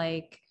 of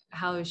like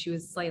how she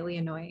was slightly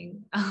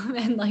annoying.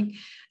 And like,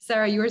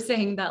 Sarah, you were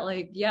saying that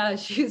like, yeah,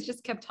 she was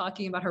just kept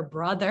talking about her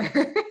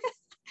brother.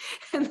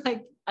 And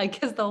like, I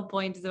guess the whole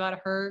point is about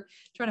her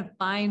trying to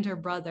find her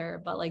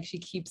brother, but like she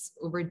keeps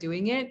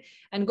overdoing it.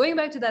 And going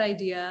back to that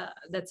idea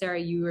that Sarah,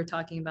 you were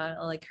talking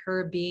about, like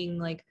her being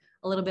like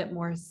a little bit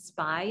more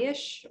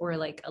spy-ish, or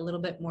like a little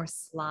bit more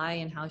sly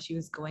in how she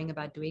was going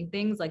about doing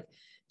things. Like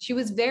she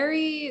was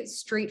very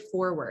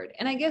straightforward.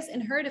 And I guess in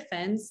her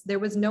defense, there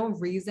was no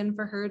reason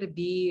for her to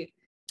be,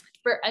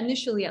 for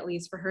initially at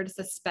least, for her to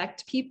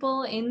suspect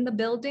people in the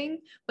building.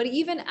 But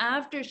even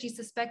after she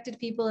suspected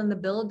people in the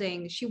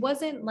building, she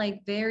wasn't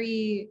like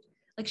very,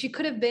 like she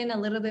could have been a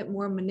little bit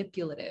more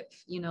manipulative,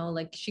 you know,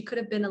 like she could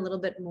have been a little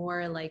bit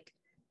more like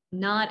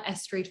not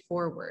as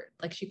straightforward.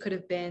 Like she could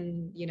have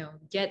been, you know,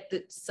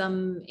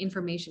 some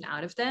information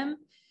out of them.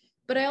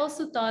 But I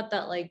also thought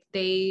that like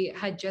they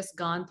had just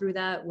gone through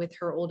that with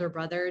her older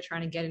brother,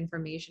 trying to get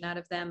information out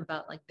of them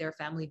about like their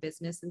family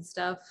business and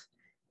stuff,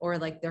 or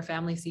like their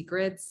family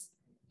secrets.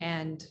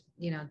 And,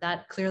 you know,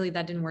 that clearly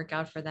that didn't work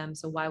out for them.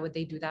 So why would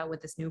they do that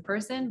with this new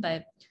person?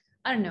 But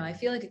I don't know. I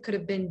feel like it could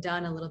have been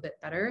done a little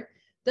bit better.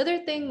 The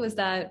other thing was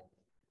that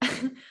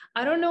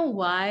I don't know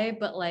why,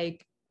 but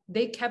like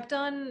they kept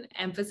on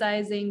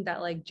emphasizing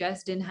that like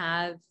Jess didn't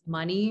have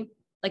money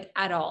like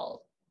at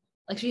all.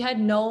 Like she had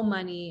no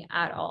money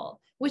at all,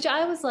 which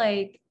I was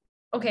like,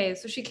 okay,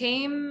 so she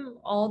came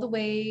all the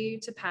way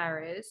to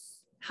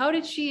Paris. How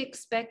did she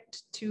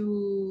expect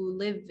to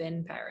live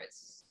in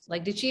Paris?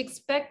 Like, did she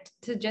expect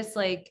to just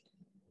like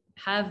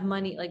have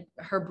money? Like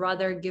her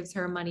brother gives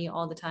her money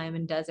all the time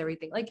and does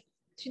everything. Like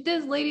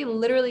this lady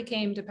literally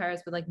came to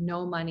Paris with like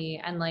no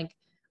money and like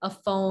a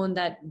phone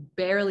that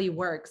barely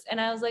works. And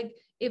I was like,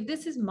 if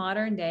this is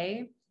modern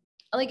day,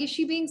 like, is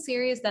she being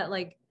serious that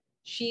like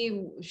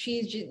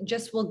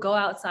just will go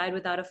outside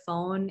without a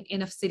phone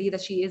in a city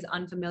that she is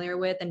unfamiliar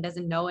with and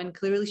doesn't know, and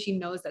clearly she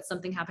knows that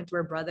something happened to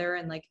her brother,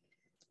 and like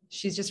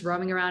she's just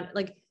roaming around?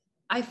 Like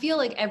I feel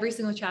like every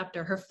single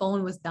chapter her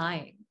phone was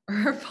dying or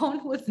her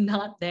phone was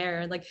not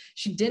there, like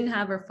she didn't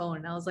have her phone.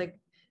 And I was like,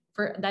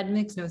 for that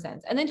makes no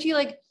sense. And then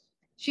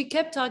she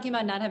kept talking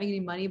about not having any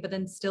money, but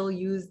then still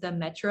use the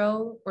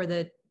metro or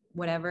the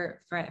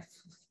whatever for,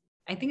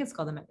 I think it's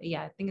called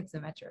I think it's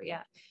the metro.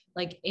 Yeah.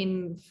 Like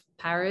in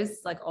Paris,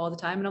 like all the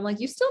time. And I'm like,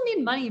 you still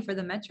need money for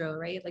the metro,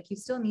 right? Like you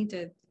still need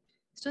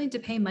to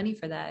pay money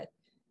for that.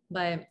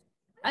 But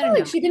I don't know.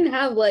 Like she didn't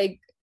have like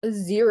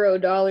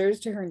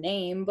 $0 to her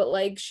name, but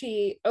like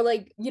she, or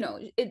like, you know,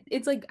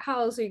 it's like,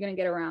 how else are you going to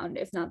get around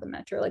if not the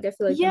metro? Like I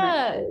feel like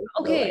yeah,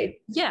 okay,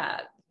 like,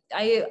 yeah,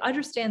 I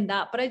understand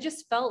that, but I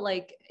just felt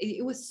like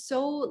it was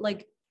so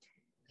like,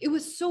 it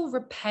was so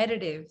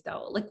repetitive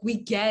though. Like we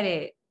get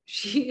it,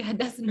 she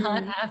does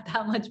not have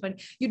that much money.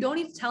 You don't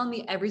need to tell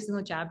me every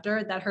single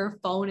chapter that her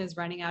phone is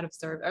running out of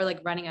service or like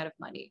running out of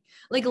money.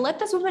 Like let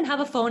this woman have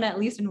a phone at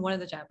least in one of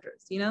the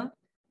chapters, you know?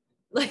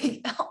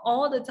 Like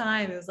all the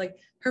time it was like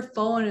her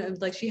phone, it was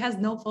like she has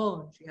no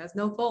phone,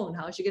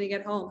 how is she gonna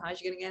get home,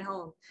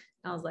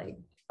 and I was like,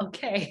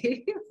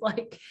 okay.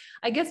 Like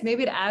I guess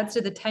maybe it adds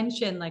to the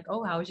tension, like,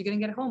 oh, how is she gonna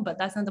get home? But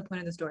that's not the point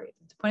of the story.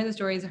 The point of the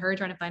story is her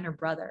trying to find her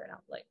brother. And I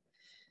was like,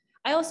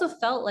 I also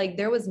felt like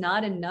there was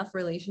not enough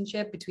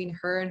relationship between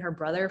her and her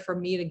brother for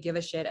me to give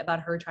a shit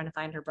about her trying to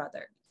find her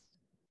brother.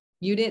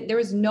 There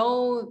was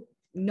no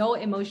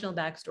emotional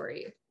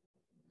backstory.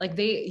 Like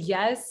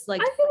yes,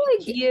 like I feel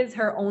like he is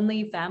her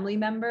only family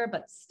member,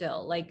 but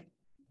still, like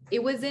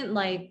it wasn't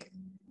like,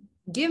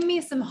 give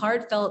me some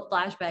heartfelt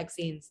flashback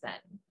scenes then.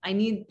 I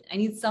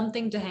need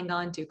something to hang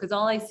on to, because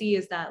all I see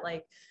is that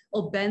like,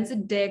 oh, Ben's a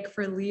dick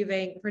for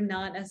leaving, for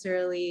not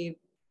necessarily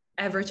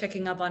ever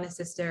checking up on his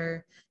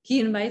sister.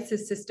 He invites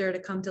his sister to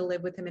come to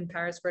live with him in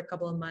Paris for a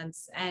couple of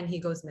months and he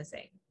goes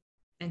missing.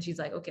 And she's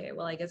like, okay,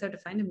 well, I guess I have to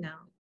find him now.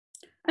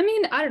 I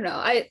mean, I don't know.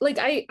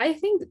 I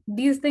think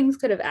these things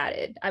could have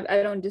added.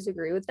 I don't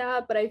disagree with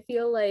that, but I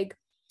feel like,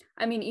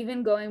 I mean,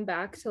 even going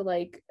back to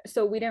like,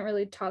 so we didn't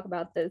really talk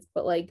about this,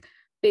 but like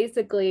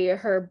basically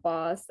her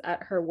boss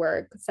at her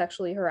work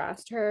sexually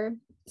harassed her.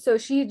 So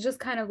she just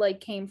kind of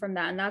like came from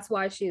that. And that's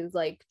why she's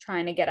like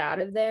trying to get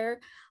out of there.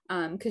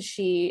 Because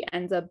she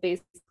ends up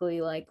basically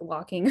like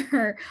locking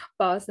her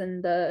boss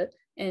in the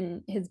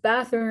in his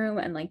bathroom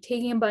and like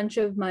taking a bunch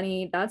of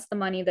money. That's the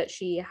money that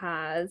she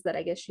has that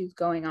I guess she's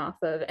going off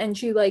of. And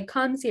she like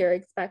comes here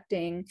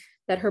expecting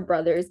that her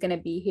brother is going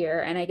to be here.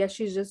 And I guess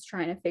she's just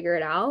trying to figure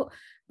it out.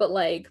 But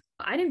like,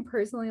 I didn't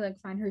personally like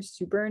find her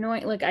super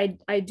annoying. Like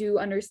I do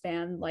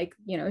understand, like,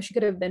 you know, she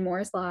could have been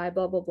more sly,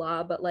 blah, blah,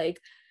 blah. But like,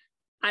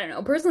 I don't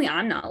know. Personally,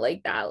 I'm not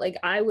like that. Like,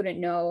 I wouldn't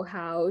know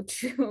how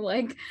to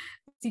like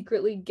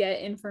secretly get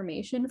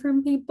information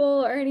from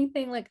people or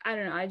anything. Like, I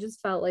don't know. I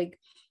just felt like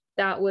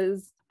that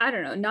was, I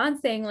don't know,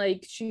 not saying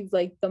like she's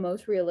like the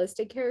most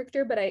realistic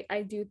character, but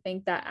I do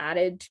think that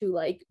added to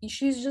like,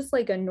 she's just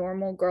like a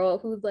normal girl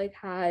who's like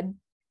had,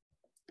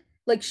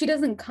 like, she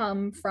doesn't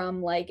come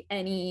from like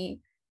any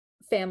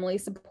family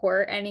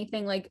support,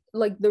 anything like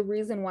the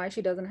reason why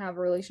she doesn't have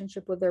a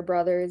relationship with her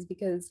brother is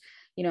because,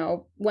 you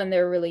know, when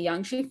they're really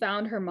young, she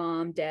found her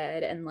mom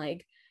dead and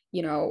like,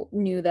 you know,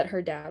 knew that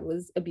her dad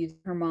was abusing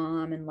her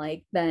mom, and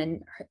like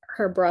then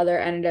her brother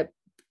ended up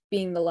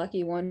being the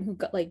lucky one who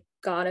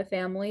got a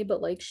family, but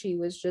like she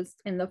was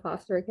just in the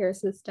foster care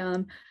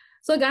system.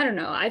 So like, I don't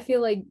know, I feel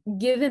like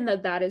given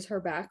that that is her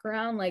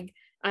background, like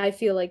I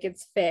feel like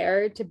it's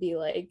fair to be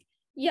like,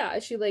 yeah,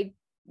 she like,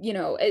 you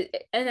know,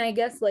 and I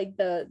guess like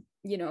the,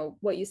 you know,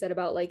 what you said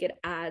about like it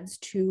adds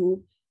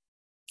to,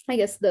 I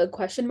guess, the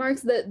question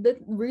marks. The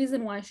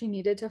reason why she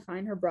needed to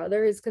find her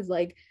brother is because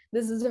like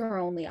this is her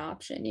only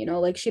option, you know,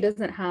 like she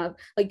doesn't have,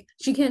 like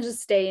she can't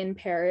just stay in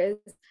Paris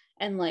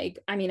and like,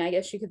 I mean, I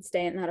guess she could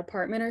stay in that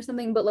apartment or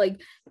something, but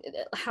like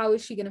how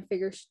is she gonna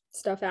figure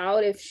stuff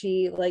out if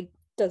she like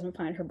doesn't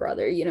find her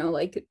brother, you know?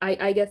 Like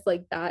I guess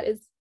like that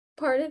is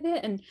part of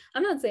it. And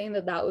I'm not saying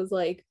that that was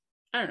like,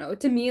 I don't know,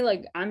 to me,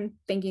 like I'm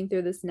thinking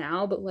through this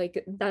now, but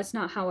like that's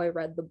not how I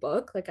read the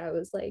book. Like I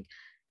was like,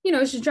 you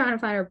know, she's trying to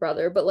find her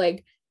brother, but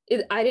like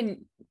I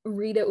didn't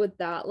read it with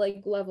that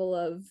like level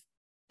of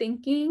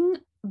thinking.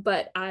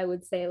 But I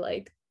would say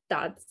like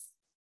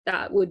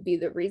that would be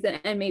the reason,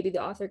 and maybe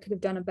the author could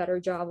have done a better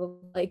job of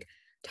like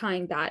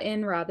tying that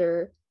in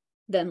rather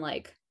than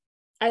like,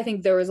 I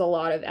think there was a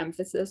lot of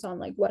emphasis on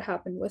like what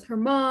happened with her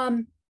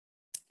mom,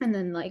 and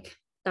then like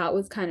that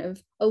was kind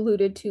of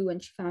alluded to when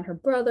she found her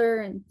brother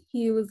and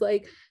he was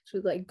like, she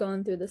was like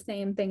going through the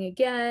same thing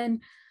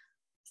again.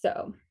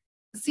 So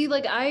see,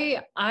 like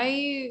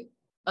I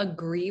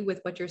agree with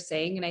what you're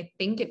saying and I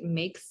think it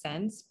makes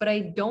sense, but I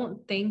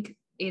don't think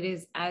it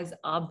is as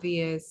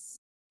obvious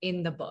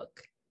in the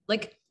book.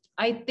 Like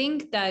I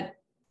think that,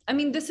 I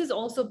mean, this is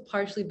also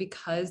partially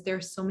because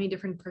there's so many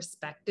different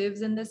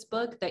perspectives in this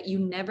book that you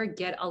never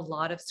get a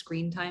lot of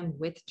screen time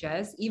with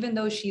Jess, even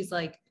though she's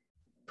like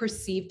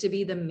perceived to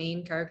be the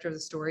main character of the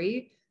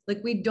story.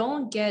 Like we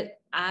don't get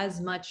as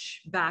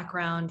much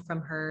background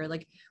from her.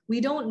 Like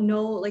we don't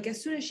know, like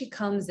as soon as she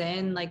comes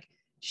in, like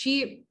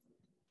she,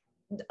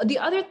 the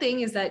other thing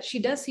is that she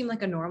does seem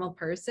like a normal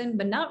person,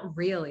 but not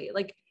really.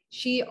 Like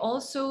she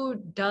also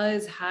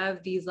does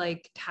have these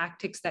like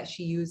tactics that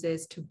she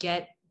uses to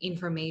get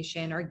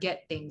information or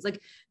get things. Like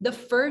the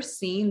first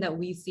scene that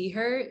we see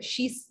her,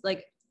 she's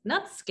like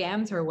not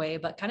scams her way,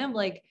 but kind of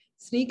like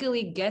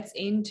sneakily gets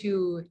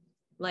into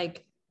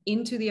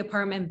the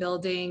apartment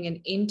building and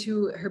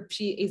into her,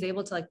 she is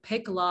able to like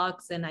pick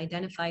locks and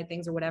identify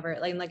things or whatever,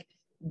 like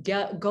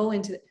go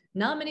into,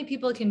 not many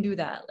people can do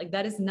that. Like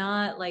that is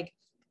not like,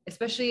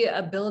 especially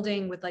a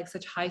building with like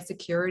such high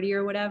security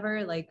or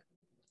whatever, like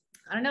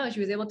I don't know, she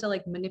was able to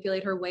like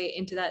manipulate her way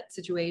into that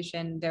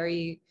situation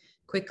very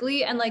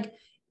quickly. And like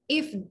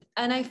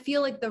and I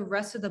feel like the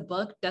rest of the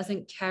book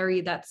doesn't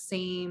carry that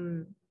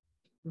same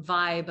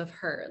vibe of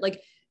her.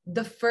 Like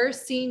the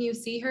first scene you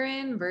see her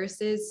in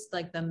versus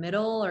like the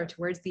middle or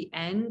towards the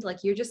end,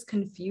 like you're just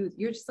confused.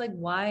 You're just like,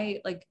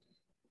 why? Like,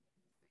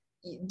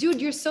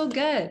 dude, you're so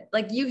good.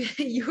 Like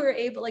you were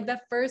able, like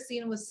that first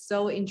scene was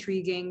so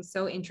intriguing,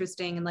 so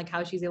interesting, and like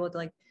how she's able to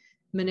like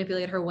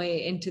manipulate her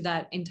way into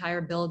that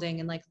entire building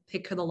and like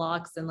pick her the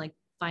locks and like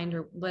find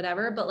her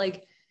whatever. But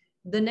like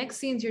the next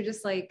scenes, you're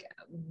just like,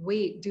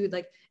 wait, dude,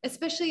 like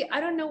especially,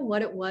 I don't know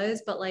what it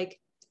was, but like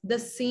the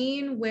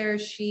scene where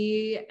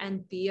she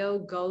and Theo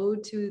go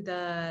to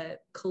the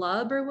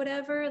club or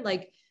whatever,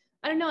 like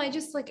I don't know, I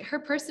just like her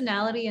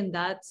personality in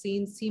that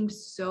scene seemed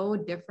so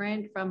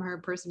different from her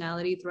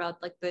personality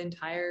throughout like the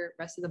entire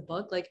rest of the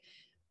book. Like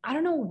I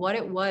don't know what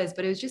it was,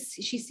 but it was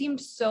just, she seemed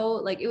so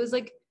like, it was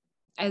like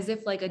as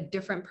if like a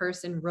different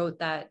person wrote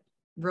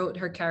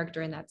her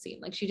character in that scene.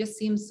 Like she just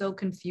seems so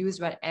confused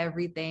about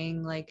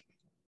everything. Like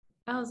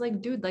I was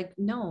like, dude, like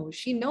no,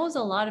 she knows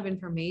a lot of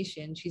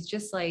information. She's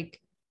just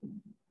like,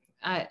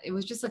 it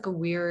was just like a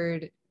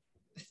weird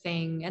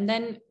thing. And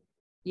then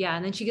yeah,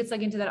 and then she gets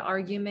like into that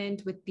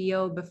argument with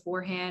Theo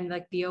beforehand.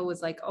 Like Theo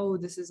was like, oh,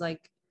 this is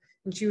like,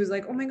 and she was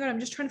like, oh my god, I'm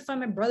just trying to find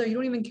my brother, you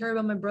don't even care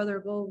about my brother,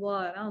 blah blah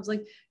blah. And I was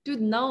like,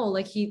 dude, no,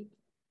 like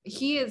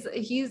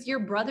he's your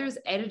brother's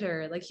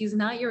editor. Like he's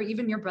not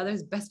even your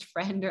brother's best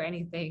friend or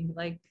anything.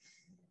 Like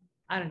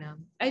I don't know,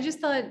 I just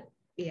thought,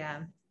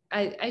 yeah,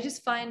 I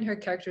just find her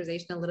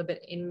characterization a little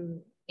bit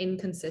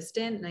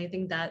inconsistent, and I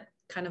think that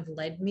kind of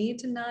led me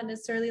to not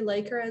necessarily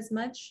like her as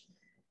much.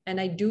 And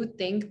I do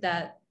think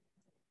that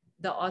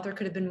the author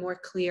could have been more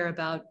clear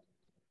about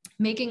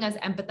making us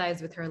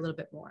empathize with her a little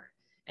bit more.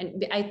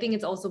 And I think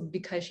it's also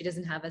because she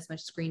doesn't have as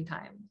much screen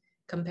time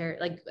compared,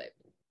 like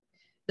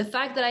the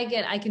fact that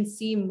I can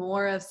see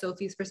more of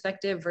Sophie's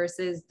perspective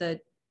versus the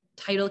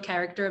title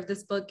character of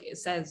this book, it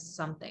says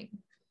something.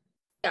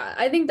 Yeah,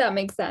 I think that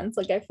makes sense.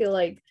 Like, I feel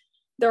like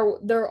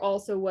there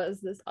also was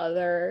this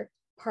other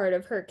part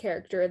of her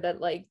character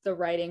that like the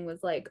writing was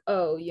like,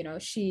 oh, you know,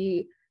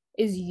 she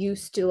is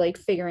used to like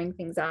figuring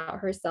things out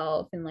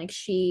herself, and like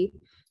she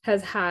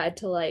has had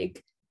to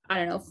like, I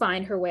don't know,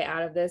 find her way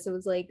out of this. It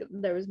was like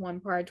there was one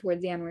part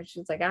towards the end where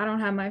she's like, I don't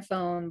have my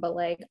phone, but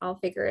like I'll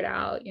figure it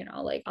out, you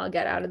know, like I'll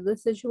get out of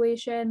this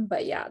situation.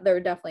 But yeah, there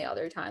were definitely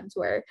other times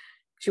where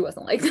she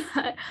wasn't like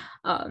that.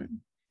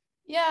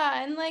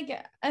 Yeah, and like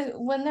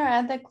when they're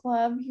at the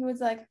club, he was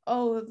like,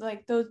 "Oh,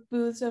 like those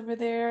booths over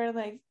there,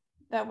 like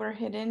that were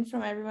hidden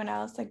from everyone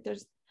else. Like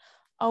there's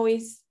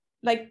always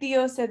like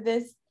Theo said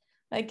this,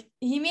 like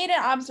he made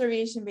an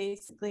observation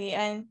basically,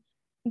 and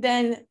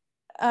then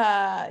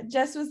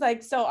Jess was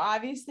like so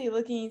obviously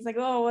looking. He's like,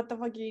 "Oh, what the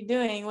fuck are you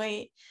doing?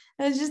 Wait."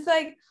 And it's just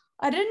like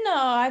I don't know.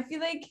 I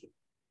feel like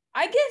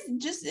I guess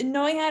just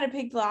knowing how to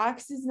pick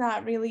locks is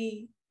not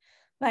really.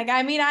 Like,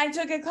 I mean, I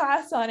took a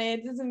class on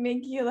it. It doesn't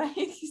make you like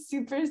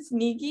super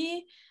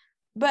sneaky.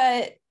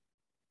 But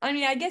I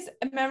mean, I guess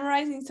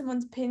memorizing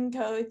someone's PIN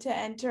code to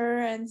enter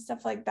and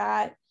stuff like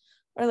that,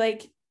 or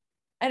like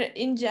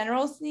in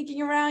general,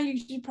 sneaking around, you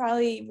should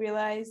probably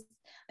realize,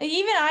 like,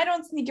 even I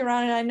don't sneak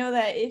around. And I know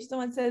that if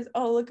someone says,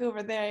 "Oh, look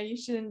over there," you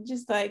shouldn't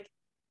just like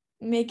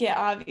make it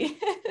obvious.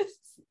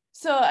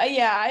 So,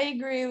 yeah, I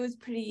agree. It was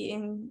pretty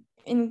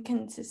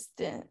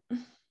inconsistent.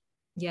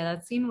 Yeah,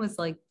 that scene was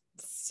like,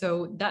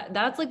 so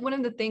that's like one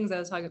of the things I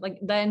was talking, like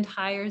the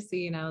entire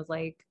scene I was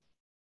like,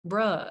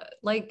 bruh,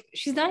 like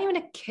she's not even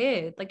a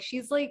kid, like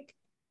she's like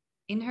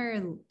in her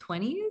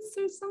 20s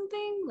or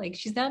something, like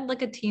she's not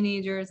like a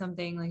teenager or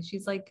something, like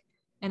she's like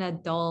an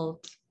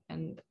adult.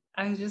 And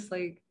I was just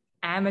like,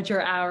 amateur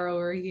hour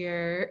over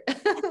here.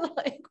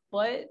 Like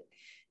what,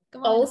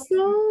 come on.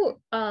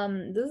 Also,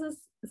 this is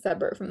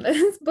separate from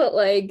this, but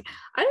like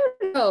I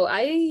don't know,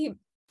 I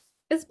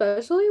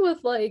especially with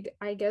like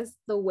I guess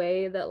the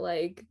way that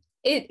like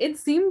it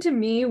seemed to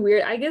me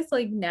weird. I guess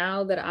like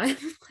now that I'm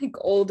like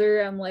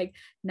older, I'm like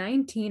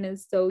 19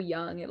 is so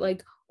young. It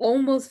like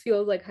almost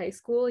feels like high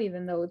school,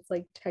 even though it's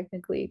like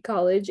technically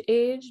college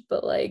age,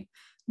 but like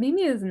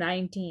Mimi is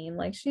 19.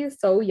 Like she is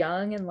so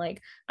young, and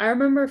like I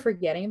remember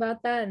forgetting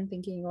about that and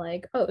thinking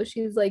like, oh,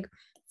 she's like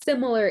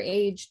similar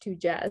age to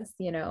Jess,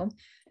 you know,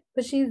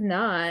 but she's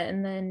not.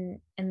 And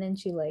then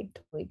she like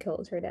totally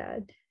kills her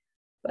dad.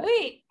 But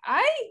Wait,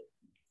 I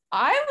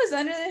was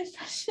under the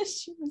impression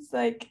she was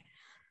like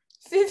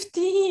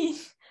 15.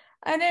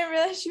 I didn't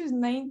realize she was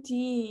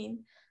 19.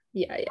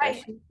 yeah,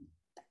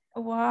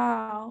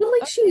 Wow. but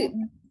like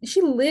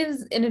she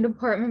lives in an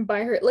apartment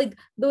by her. Like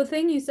the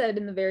thing you said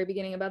in the very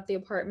beginning about the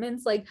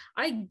apartments, like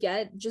I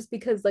get just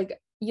because like,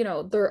 you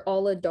know, they're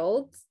all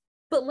adults,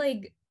 but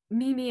like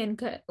Mimi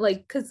and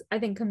like because I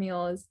think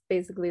Camille is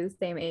basically the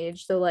same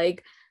age, so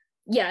like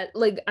yeah,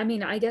 like I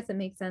mean I guess it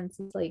makes sense.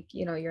 It's like,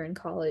 you know, you're in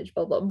college,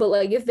 blah blah, but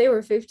like if they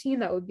were 15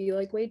 that would be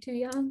like way too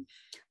young.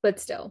 But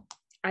still,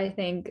 I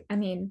think, I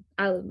mean,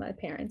 I live with my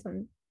parents,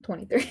 I'm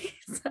 23.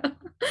 So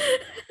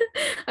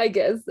I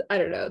guess I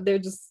don't know, they're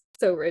just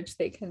so rich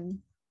they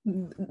can,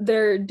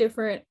 their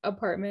different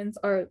apartments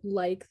are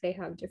like they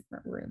have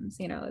different rooms,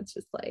 you know. It's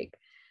just like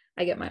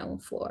I get my own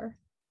floor.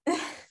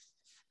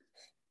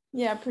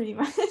 Yeah, pretty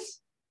much.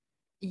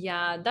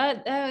 Yeah,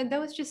 that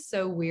was just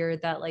so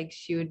weird that like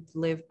she would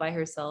live by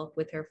herself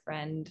with her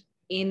friend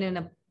in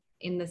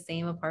the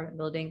same apartment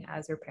building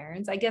as her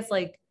parents. I guess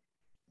like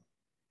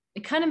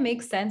it kind of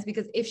makes sense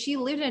because if she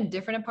lived in a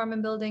different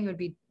apartment building,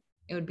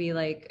 it would be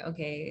like,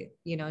 okay,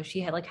 you know,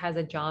 she had like has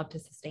a job to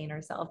sustain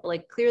herself, but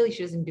like clearly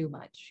she doesn't do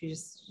much. She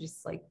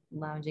just like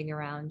lounging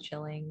around,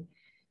 chilling.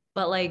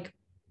 But like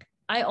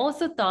I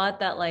also thought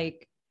that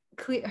like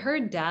her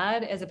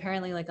dad is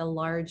apparently like a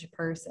large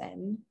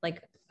person,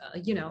 like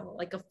you know,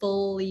 like a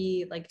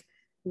fully like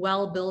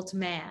well-built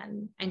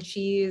man, and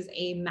she's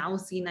a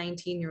mousy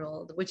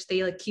 19-year-old, which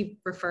they like keep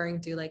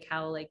referring to like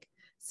how like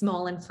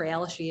small and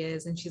frail she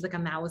is, and she's like a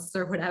mouse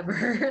or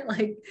whatever.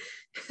 Like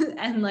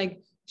and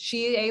like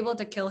she able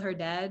to kill her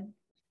dad,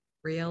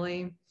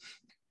 really?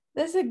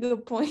 That's a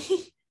good point.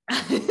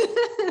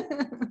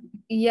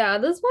 Yeah,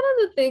 that's one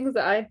of the things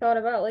that I thought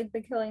about, like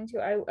the killing too.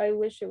 I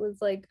wish it was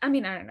like, I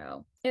mean, I don't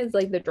know, it's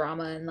like the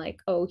drama and like,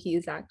 oh,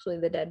 he's actually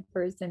the dead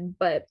person,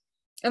 but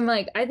and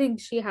like I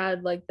think she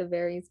had like the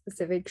very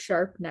specific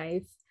sharp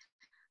knife.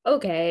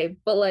 Okay,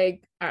 but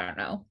like I don't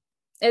know,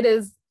 it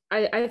is,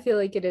 I feel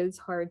like it is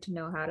hard to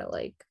know how to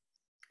like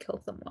kill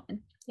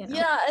someone, you know.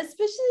 Yeah,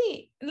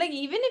 especially like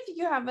even if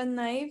you have a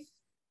knife,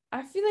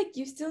 I feel like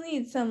you still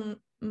need some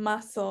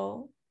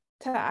muscle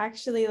to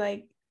actually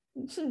like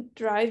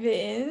drive it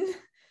in.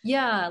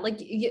 Yeah, like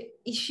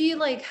she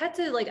like had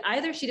to like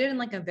either she did in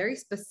like a very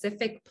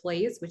specific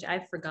place, which I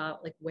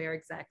forgot like where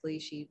exactly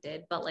she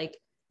did, but like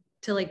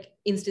to like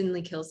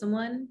instantly kill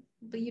someone,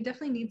 but you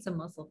definitely need some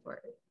muscle for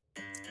it.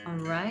 All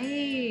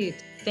right.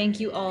 Thank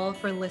you all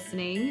for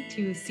listening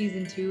to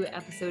season 2,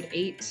 episode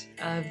 8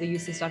 of the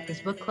Useless Doctors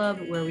Book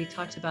Club, where we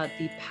talked about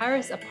The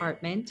Paris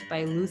Apartment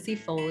by Lucy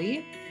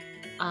Foley.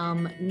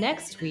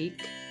 Next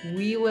week,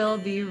 we will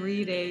be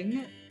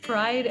reading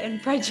Pride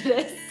and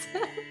Prejudice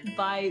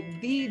by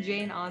the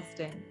Jane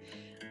Austen.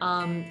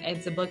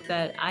 It's a book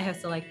that I have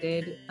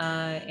selected,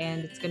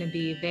 and it's going to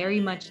be very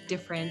much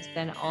different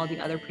than all the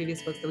other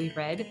previous books that we've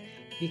read,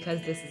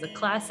 because this is a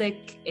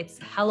classic. It's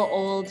hella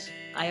old.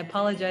 I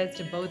apologize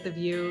to both of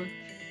you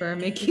for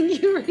making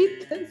you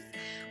read this,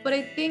 but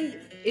I think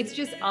it's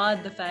just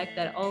odd the fact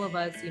that all of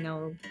us,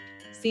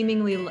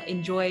 seemingly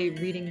enjoy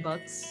reading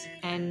books,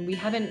 and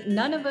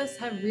none of us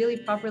have really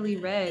properly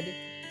read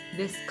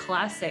this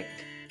classic.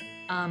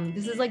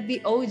 This is like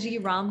the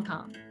OG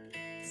rom-com.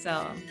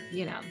 So,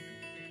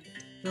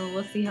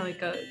 we'll see how it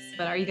goes.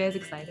 But are you guys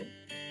excited?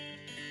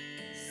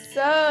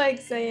 So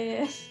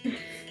excited.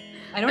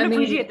 I don't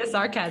appreciate the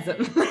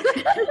sarcasm.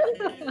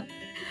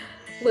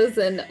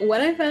 Listen,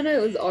 when I found out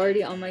it was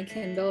already on my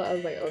Kindle, I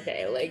was like,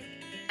 okay,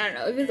 I don't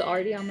know, if it's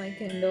already on my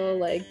Kindle,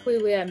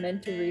 clearly I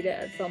meant to read it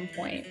at some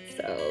point.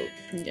 So,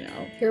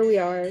 here we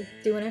are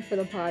doing it for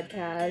the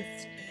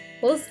podcast.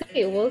 We'll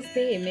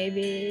see.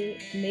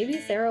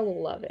 Maybe Sarah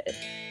will love it.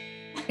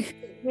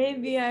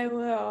 Maybe I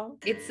will.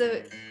 It's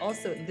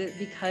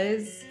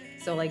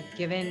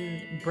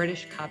given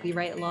British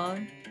copyright law,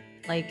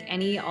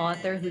 any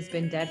author who's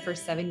been dead for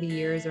 70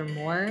 years or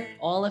more,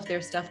 all of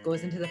their stuff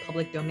goes into the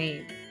public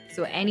domain.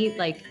 So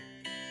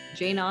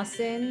Jane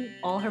Austen,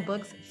 all her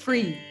books,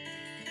 free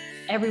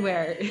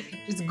everywhere.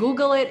 Just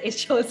Google it, it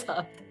shows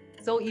up.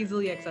 So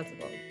easily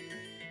accessible.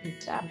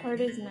 That part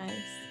is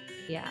nice.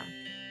 Yeah.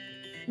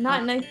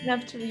 Not nice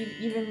enough to read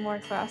even more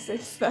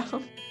classics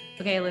though.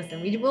 Okay,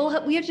 listen,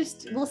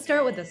 we'll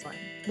start with this one.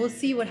 We'll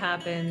see what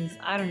happens.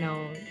 I don't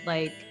know.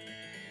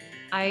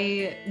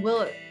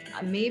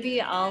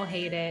 Maybe I'll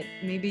hate it.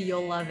 Maybe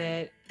you'll love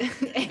it.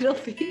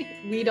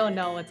 We don't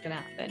know what's gonna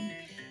happen.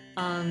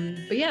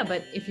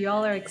 But if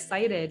y'all are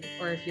excited,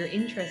 or if you're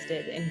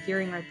interested in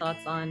hearing our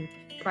thoughts on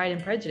Pride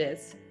and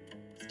Prejudice,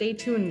 stay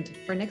tuned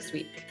for next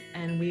week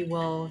and we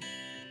will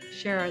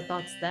share our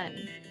thoughts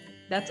then.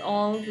 That's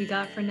all we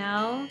got for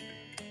now.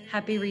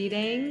 Happy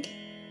reading.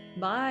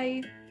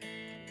 Bye.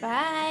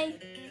 Bye.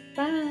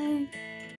 Bye.